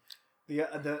sown.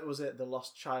 The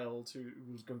lost child who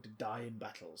was going to die in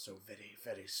battle so very,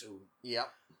 very soon. Yeah.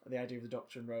 And the idea of the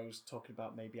Doctor and Rose talking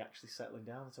about maybe actually settling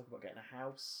down. They talk about getting a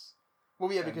house.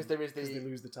 Well, yeah, because there is because they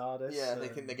lose the TARDIS. Yeah, they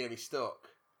think they're going to be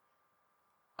stuck.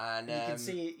 And you can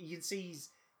see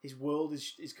his world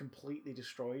is completely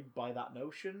destroyed by that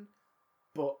notion,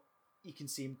 but you can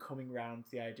see him coming round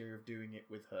to the idea of doing it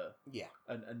with her. Yeah.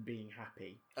 And being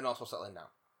happy. And also settling down.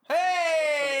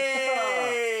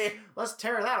 Hey! Let's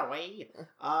tear that away.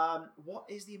 What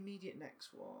is the immediate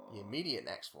next one? The immediate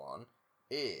next one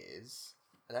is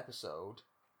an episode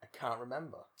I can't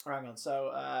remember. Hang on, so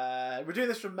we're doing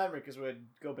this from memory because we're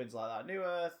gubbins like that. New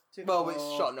Earth, it's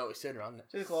short notice sooner, isn't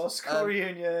it? Too close, School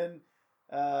Reunion,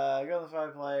 Go on the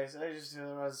Fireplace, Ages to the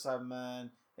Rise of Cyberman,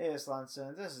 Here's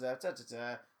Lantern,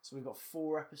 So we've got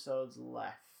 4 episodes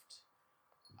left.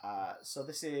 So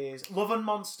this is Love and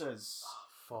Monsters. Oh,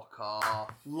 fuck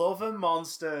off. Love and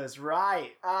Monsters,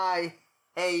 right. I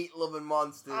hate Love and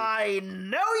Monsters. I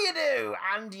know you do,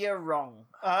 and you're wrong.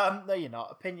 No, you're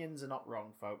not. Opinions are not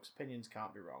wrong, folks. Opinions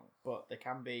can't be wrong, but they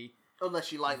can be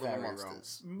unless you like Love and very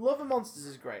Monsters. Wrong. Love and Monsters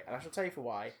is great, and I shall tell you for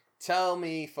why. Tell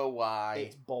me for why.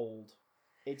 It's bold.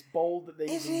 It's bold that they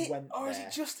even went there. Or is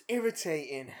it just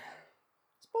irritating?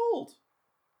 It's bold.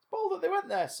 It's bold that they went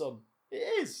there, son.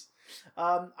 It is.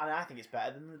 And I think it's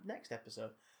better than the next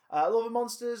episode. Love and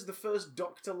Monsters, the first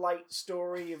Doctor Light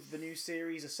story of the new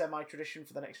series, a semi-tradition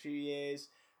for the next few years,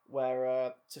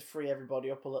 where to free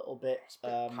everybody up a little bit. It's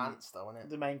a bit pants, though, isn't it?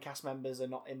 The main cast members are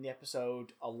not in the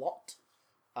episode a lot.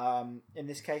 In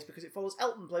this case, because it follows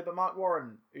Elton, played by Mark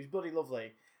Warren, who's bloody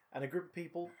lovely, and a group of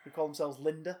people who call themselves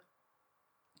Linda,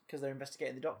 because they're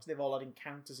investigating the Doctor. They've all had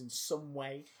encounters in some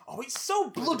way. Oh, it's so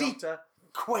bloody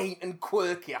quaint and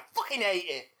quirky. I fucking hate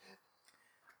it.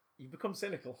 You've become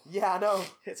cynical. Yeah, I know.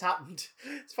 It's happened.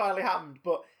 It's finally happened.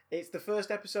 But it's the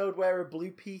first episode where a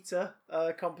Blue Peter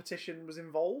competition was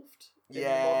involved. In the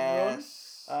modern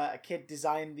run. A kid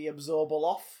designed the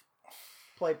Absorbaloff,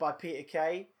 played by Peter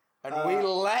Kay. And we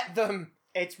let them.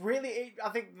 It's really... I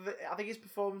think his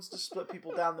performance just split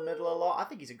people down the middle a lot. I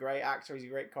think he's a great actor. He's a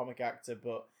great comic actor.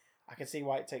 But I can see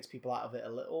why it takes people out of it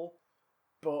a little.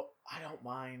 But I don't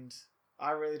mind.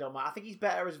 I really don't mind. I think he's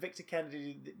better as Victor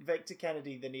Kennedy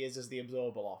than he is as the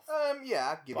Absorbaloff.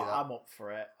 Yeah, I'd give you that. I'm up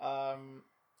for it.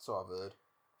 So I've heard.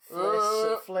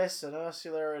 Fliss and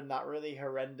Ursula and that really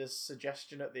horrendous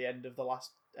suggestion at the end of the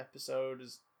last episode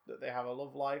is that they have a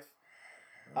love life.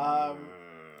 But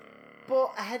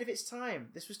ahead of its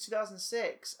time. This was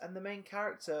 2006 and the main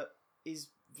character is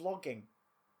vlogging.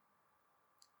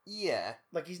 Yeah,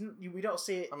 like we don't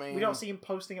see it. I mean, we don't see him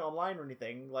posting it online or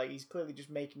anything. Like he's clearly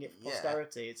just making it for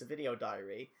posterity. It's a video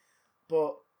diary.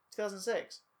 But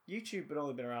 2006, YouTube had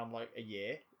only been around like a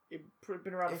year. It'd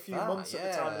been around a few months at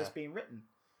the time of this being written.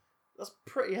 That's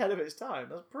pretty ahead of its time.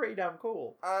 That's pretty damn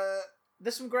cool.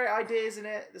 There's some great ideas in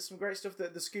it. There's some great stuff.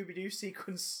 That the Scooby-Doo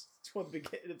sequence toward the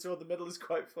beginning, toward the middle is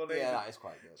quite funny. Yeah, that is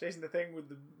quite good. Chasing the thing with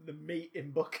the meat in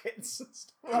buckets and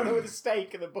stuff. I know, with the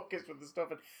steak and the buckets with the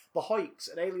stuff. And the Hoiks,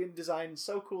 an alien design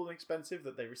so cool and expensive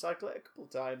that they recycle it a couple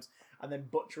of times and then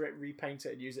butcher it, repaint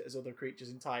it, and use it as other creatures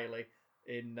entirely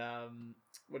in,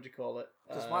 what do you call it?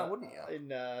 Because why wouldn't you? In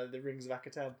the Rings of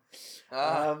Akaten.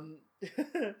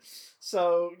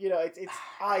 So, it's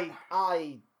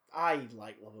I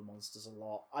like Love and Monsters a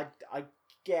lot. I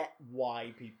get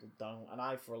why people don't, and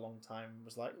I for a long time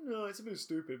was like, no, it's a bit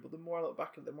stupid. But the more I look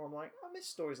back at it, the more I'm like, I miss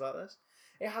stories like this.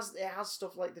 It has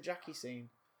stuff like the Jackie scene,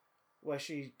 where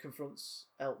she confronts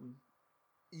Elton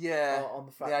Yeah, on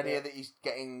the fact the idea that he's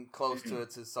getting close to her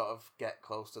to sort of get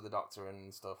close to the Doctor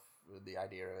and stuff. The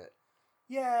idea of it.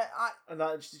 Yeah, and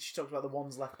that she talks about the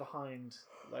ones left behind.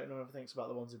 Like no one ever thinks about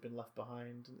the ones who've been left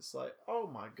behind, and it's like, oh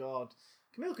my god,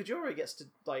 Camille Kajuri gets to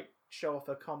like show off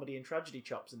her comedy and tragedy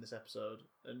chops in this episode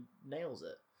and nails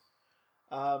it.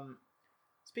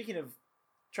 Speaking of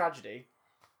tragedy,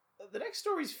 the next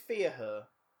story is Fear Her.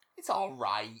 It's all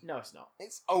right. No, it's not.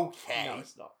 It's okay. No,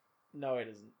 it's not. No, it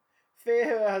isn't.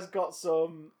 Fear Her has got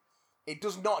some. It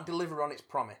does not deliver on its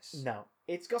promise. No,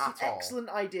 it's got some At all. excellent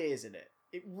ideas in it.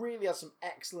 It really has some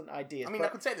excellent ideas. I mean, but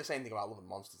I could say the same thing about Love and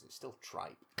Monsters. It's still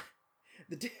tripe.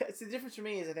 the difference for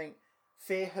me is I think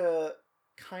Fear Her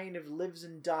kind of lives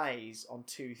and dies on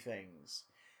two things: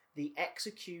 the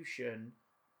execution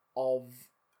of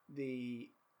the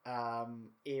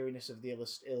eeriness of the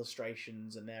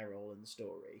illustrations and their role in the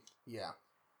story. Yeah.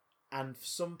 And for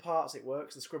some parts it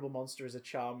works. The Scribble Monster is a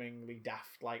charmingly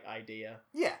daft-like idea.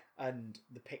 Yeah. And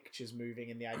the picture's moving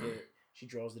and the idea that she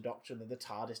draws the Doctor and then the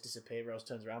TARDIS disappears, Rose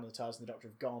turns around and the TARDIS and the Doctor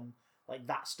have gone. Like,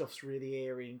 that stuff's really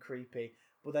eerie and creepy.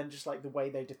 But then just, like, the way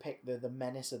they depict the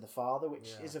menace of the father, which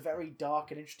is a very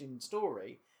dark and interesting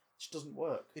story, just doesn't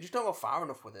work. They just don't go far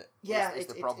enough with it. Yeah,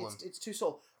 it's the problem. It's too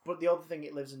subtle. But the other thing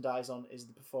it lives and dies on is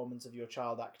the performance of your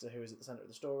child actor who is at the centre of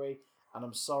the story. And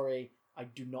I'm sorry, I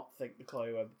do not think the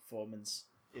Chloe Webb performance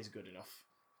is good enough.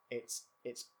 It's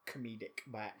comedic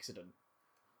by accident.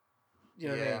 You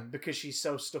know what I mean? Because she's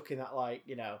so stuck in that, like,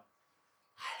 you know, I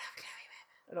love Chloe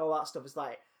Webb and all that stuff. It's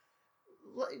like,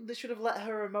 they should have let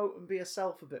her emote and be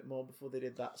herself a bit more before they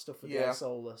did that stuff with Air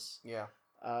Soulless. Yeah.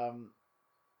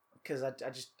 Because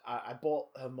I bought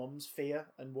her mum's Fear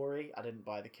and Worry. I didn't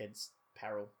buy the kids'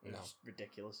 Peril. It was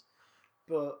ridiculous.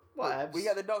 But whatever. We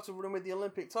get the Doctor running with the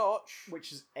Olympic torch,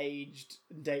 which has aged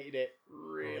and dated it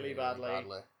really badly.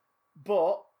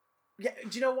 But yeah,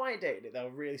 do you know why it dated it though?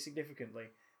 Really significantly,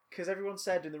 because everyone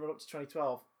said in the run up to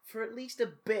 2012, for at least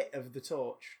a bit of the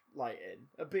torch lighting,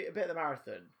 a bit of the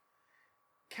marathon,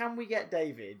 can we get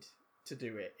David to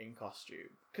do it in costume?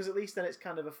 Because at least then it's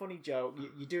kind of a funny joke.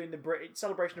 You're doing the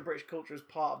celebration of British culture as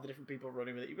part of the different people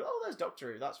running with it. You go, oh, there's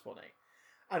Doctor Who. That's funny.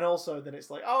 And also, then it's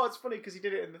like, oh, it's funny because he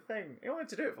did it in the thing. He wanted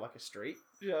to do it for like a street.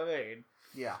 You know what I mean?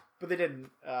 Yeah. But they didn't.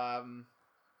 And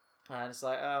it's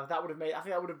like, that would have made. I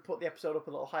think that would have put the episode up a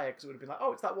little higher because it would have been like,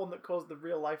 oh, it's that one that caused the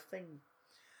real life thing.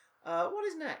 What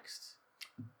is next?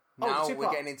 Now we're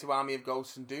getting into Army of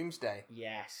Ghosts and Doomsday.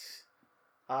 Yes.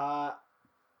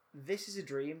 This is a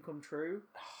dream come true.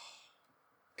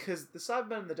 Because the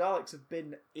Cybermen and the Daleks have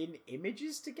been in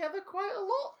images together quite a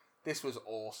lot. This was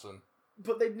awesome.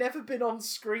 But they'd never been on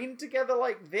screen together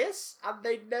like this, and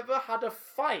they'd never had a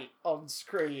fight on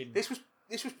screen. This was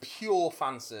pure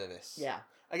fan service. Yeah.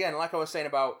 Again, like I was saying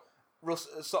about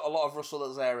a lot of Russell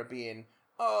Little's era being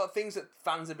things that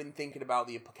fans have been thinking about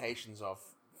the implications of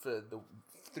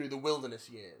through the wilderness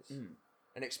years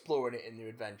and exploring it in their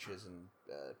adventures and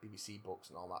BBC books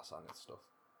and all that sort of stuff.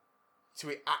 So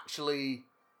we actually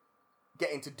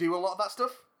getting to do a lot of that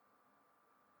stuff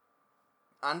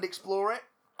and explore it.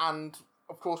 And,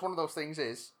 of course, one of those things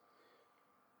is,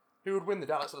 who would win, the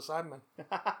Daleks or the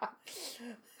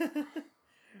Cybermen?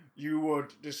 You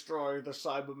would destroy the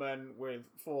Cybermen with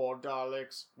 4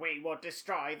 Daleks. We would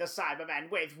destroy the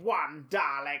Cybermen with 1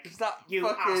 Dalek. Is that you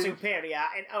are superior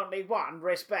in only one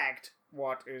respect.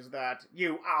 What is that?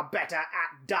 You are better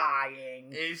at dying.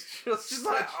 It's just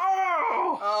like,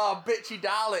 oh, bitchy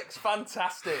Daleks,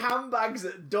 fantastic. Handbags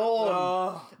at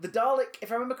dawn. The Dalek, if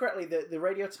I remember correctly, the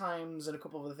Radio Times and a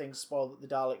couple of other things spoiled that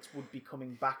the Daleks would be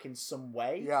coming back in some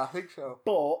way. Yeah, I think so.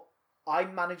 But I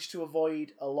managed to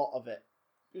avoid a lot of it.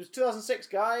 It was 2006,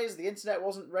 guys. The internet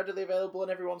wasn't readily available in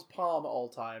everyone's palm at all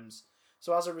times.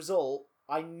 So as a result,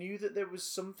 I knew that there was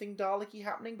something Dalek-y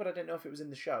happening, but I didn't know if it was in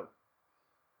the show.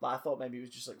 Like, I thought maybe it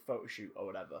was just like a photo shoot or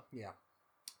whatever. Yeah.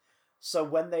 So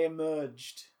when they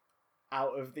emerged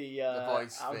out of the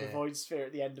void sphere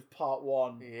at the end of part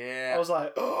 1, yeah, I was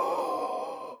like,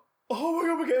 oh my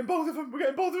god, we're getting both of them. We're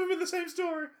getting both of them in the same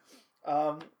story.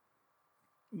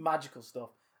 Magical stuff.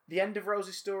 The end of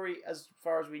Rosie's story, as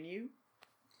far as we knew,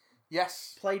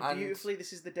 yes, played beautifully.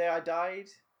 This is the day I died.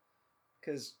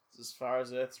 Because as far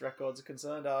as Earth's records are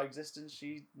concerned, our existence,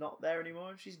 she's not there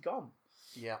anymore. She's gone.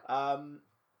 Yeah.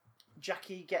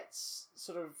 Jackie gets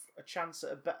sort of a chance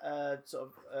at the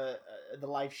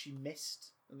life she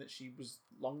missed and that she was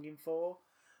longing for.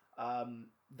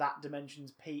 That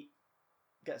Dimension's Pete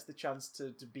gets the chance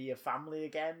to be a family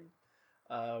again.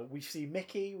 We see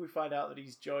Mickey. We find out that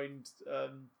he's joined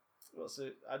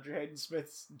Andrew Hayden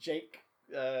Smith's Jake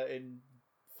in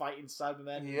fighting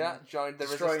Cybermen. Yeah, joined the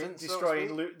Resistance.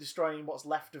 Destroying what's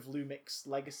left of Lumix's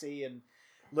legacy, and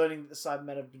learning that the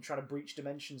Cybermen have been trying to breach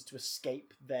dimensions to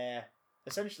escape their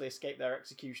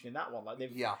execution in that one. Like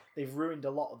they've ruined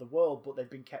a lot of the world, but they've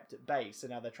been kept at bay, so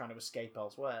now they're trying to escape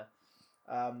elsewhere.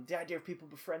 The idea of people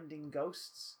befriending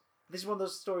ghosts. This is one of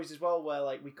those stories as well where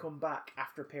like we come back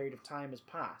after a period of time has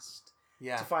passed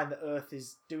to find that Earth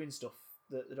is doing stuff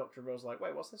that the Doctor and Rose are like,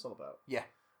 wait, what's this all about? Yeah.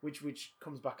 Which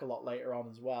comes back a lot later on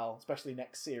as well, especially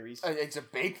next series. It's a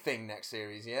big thing next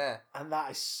series, yeah. And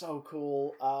that is so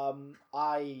cool.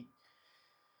 I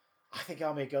think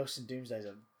Army of Ghosts and Doomsday is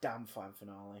a damn fine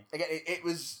finale. Again, it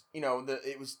was,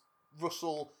 it was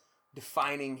Russell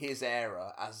defining his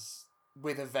era as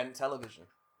with event television.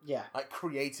 Yeah. Like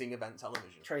creating event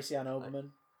television. Tracy Ann Oberman.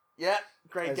 Yeah,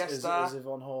 great guest star. As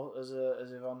Yvonne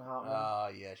Hartman. Oh,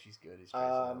 yeah, she's good. It's Tracy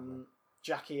Ann Oberman.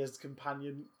 Jackie as the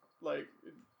companion, like,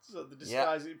 so the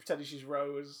disguise, pretending she's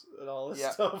Rose and all this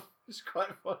stuff. It's quite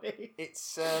funny.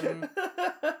 It's,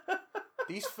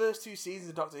 these first 2 seasons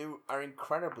of Doctor Who are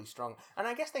incredibly strong. And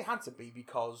I guess they had to be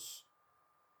because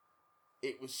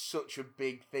it was such a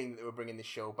big thing that they were bringing this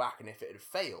show back. And if it had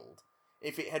failed,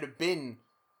 if it had been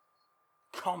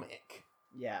comic,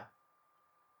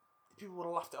 people would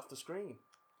have laughed it off the screen.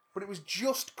 But it was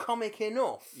just comic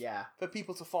enough for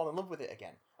people to fall in love with it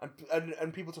again.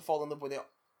 And people to fall in love with it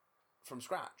from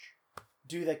scratch.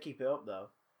 Do they keep it up, though?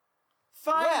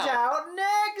 Find out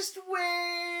next week!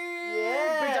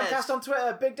 Yes! Big Damn Cast on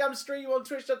Twitter, Big Damn Stream on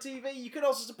Twitch.tv. You can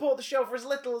also support the show for as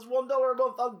little as $1 a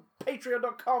month on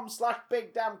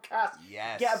patreon.com/BigDamnCast.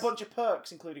 Yes. Get a bunch of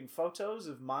perks, including photos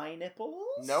of my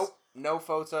nipples. Nope, no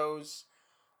photos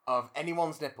of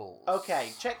anyone's nipples.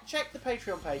 Okay, check the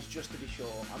Patreon page just to be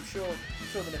sure. I'm sure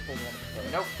the nipples are one of the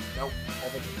first. Nope. Or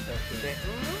they just post it.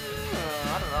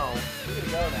 I don't know. We're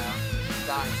gonna go now.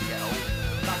 Starting to get old.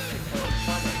 Back to the No.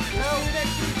 See you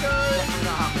next week, guys.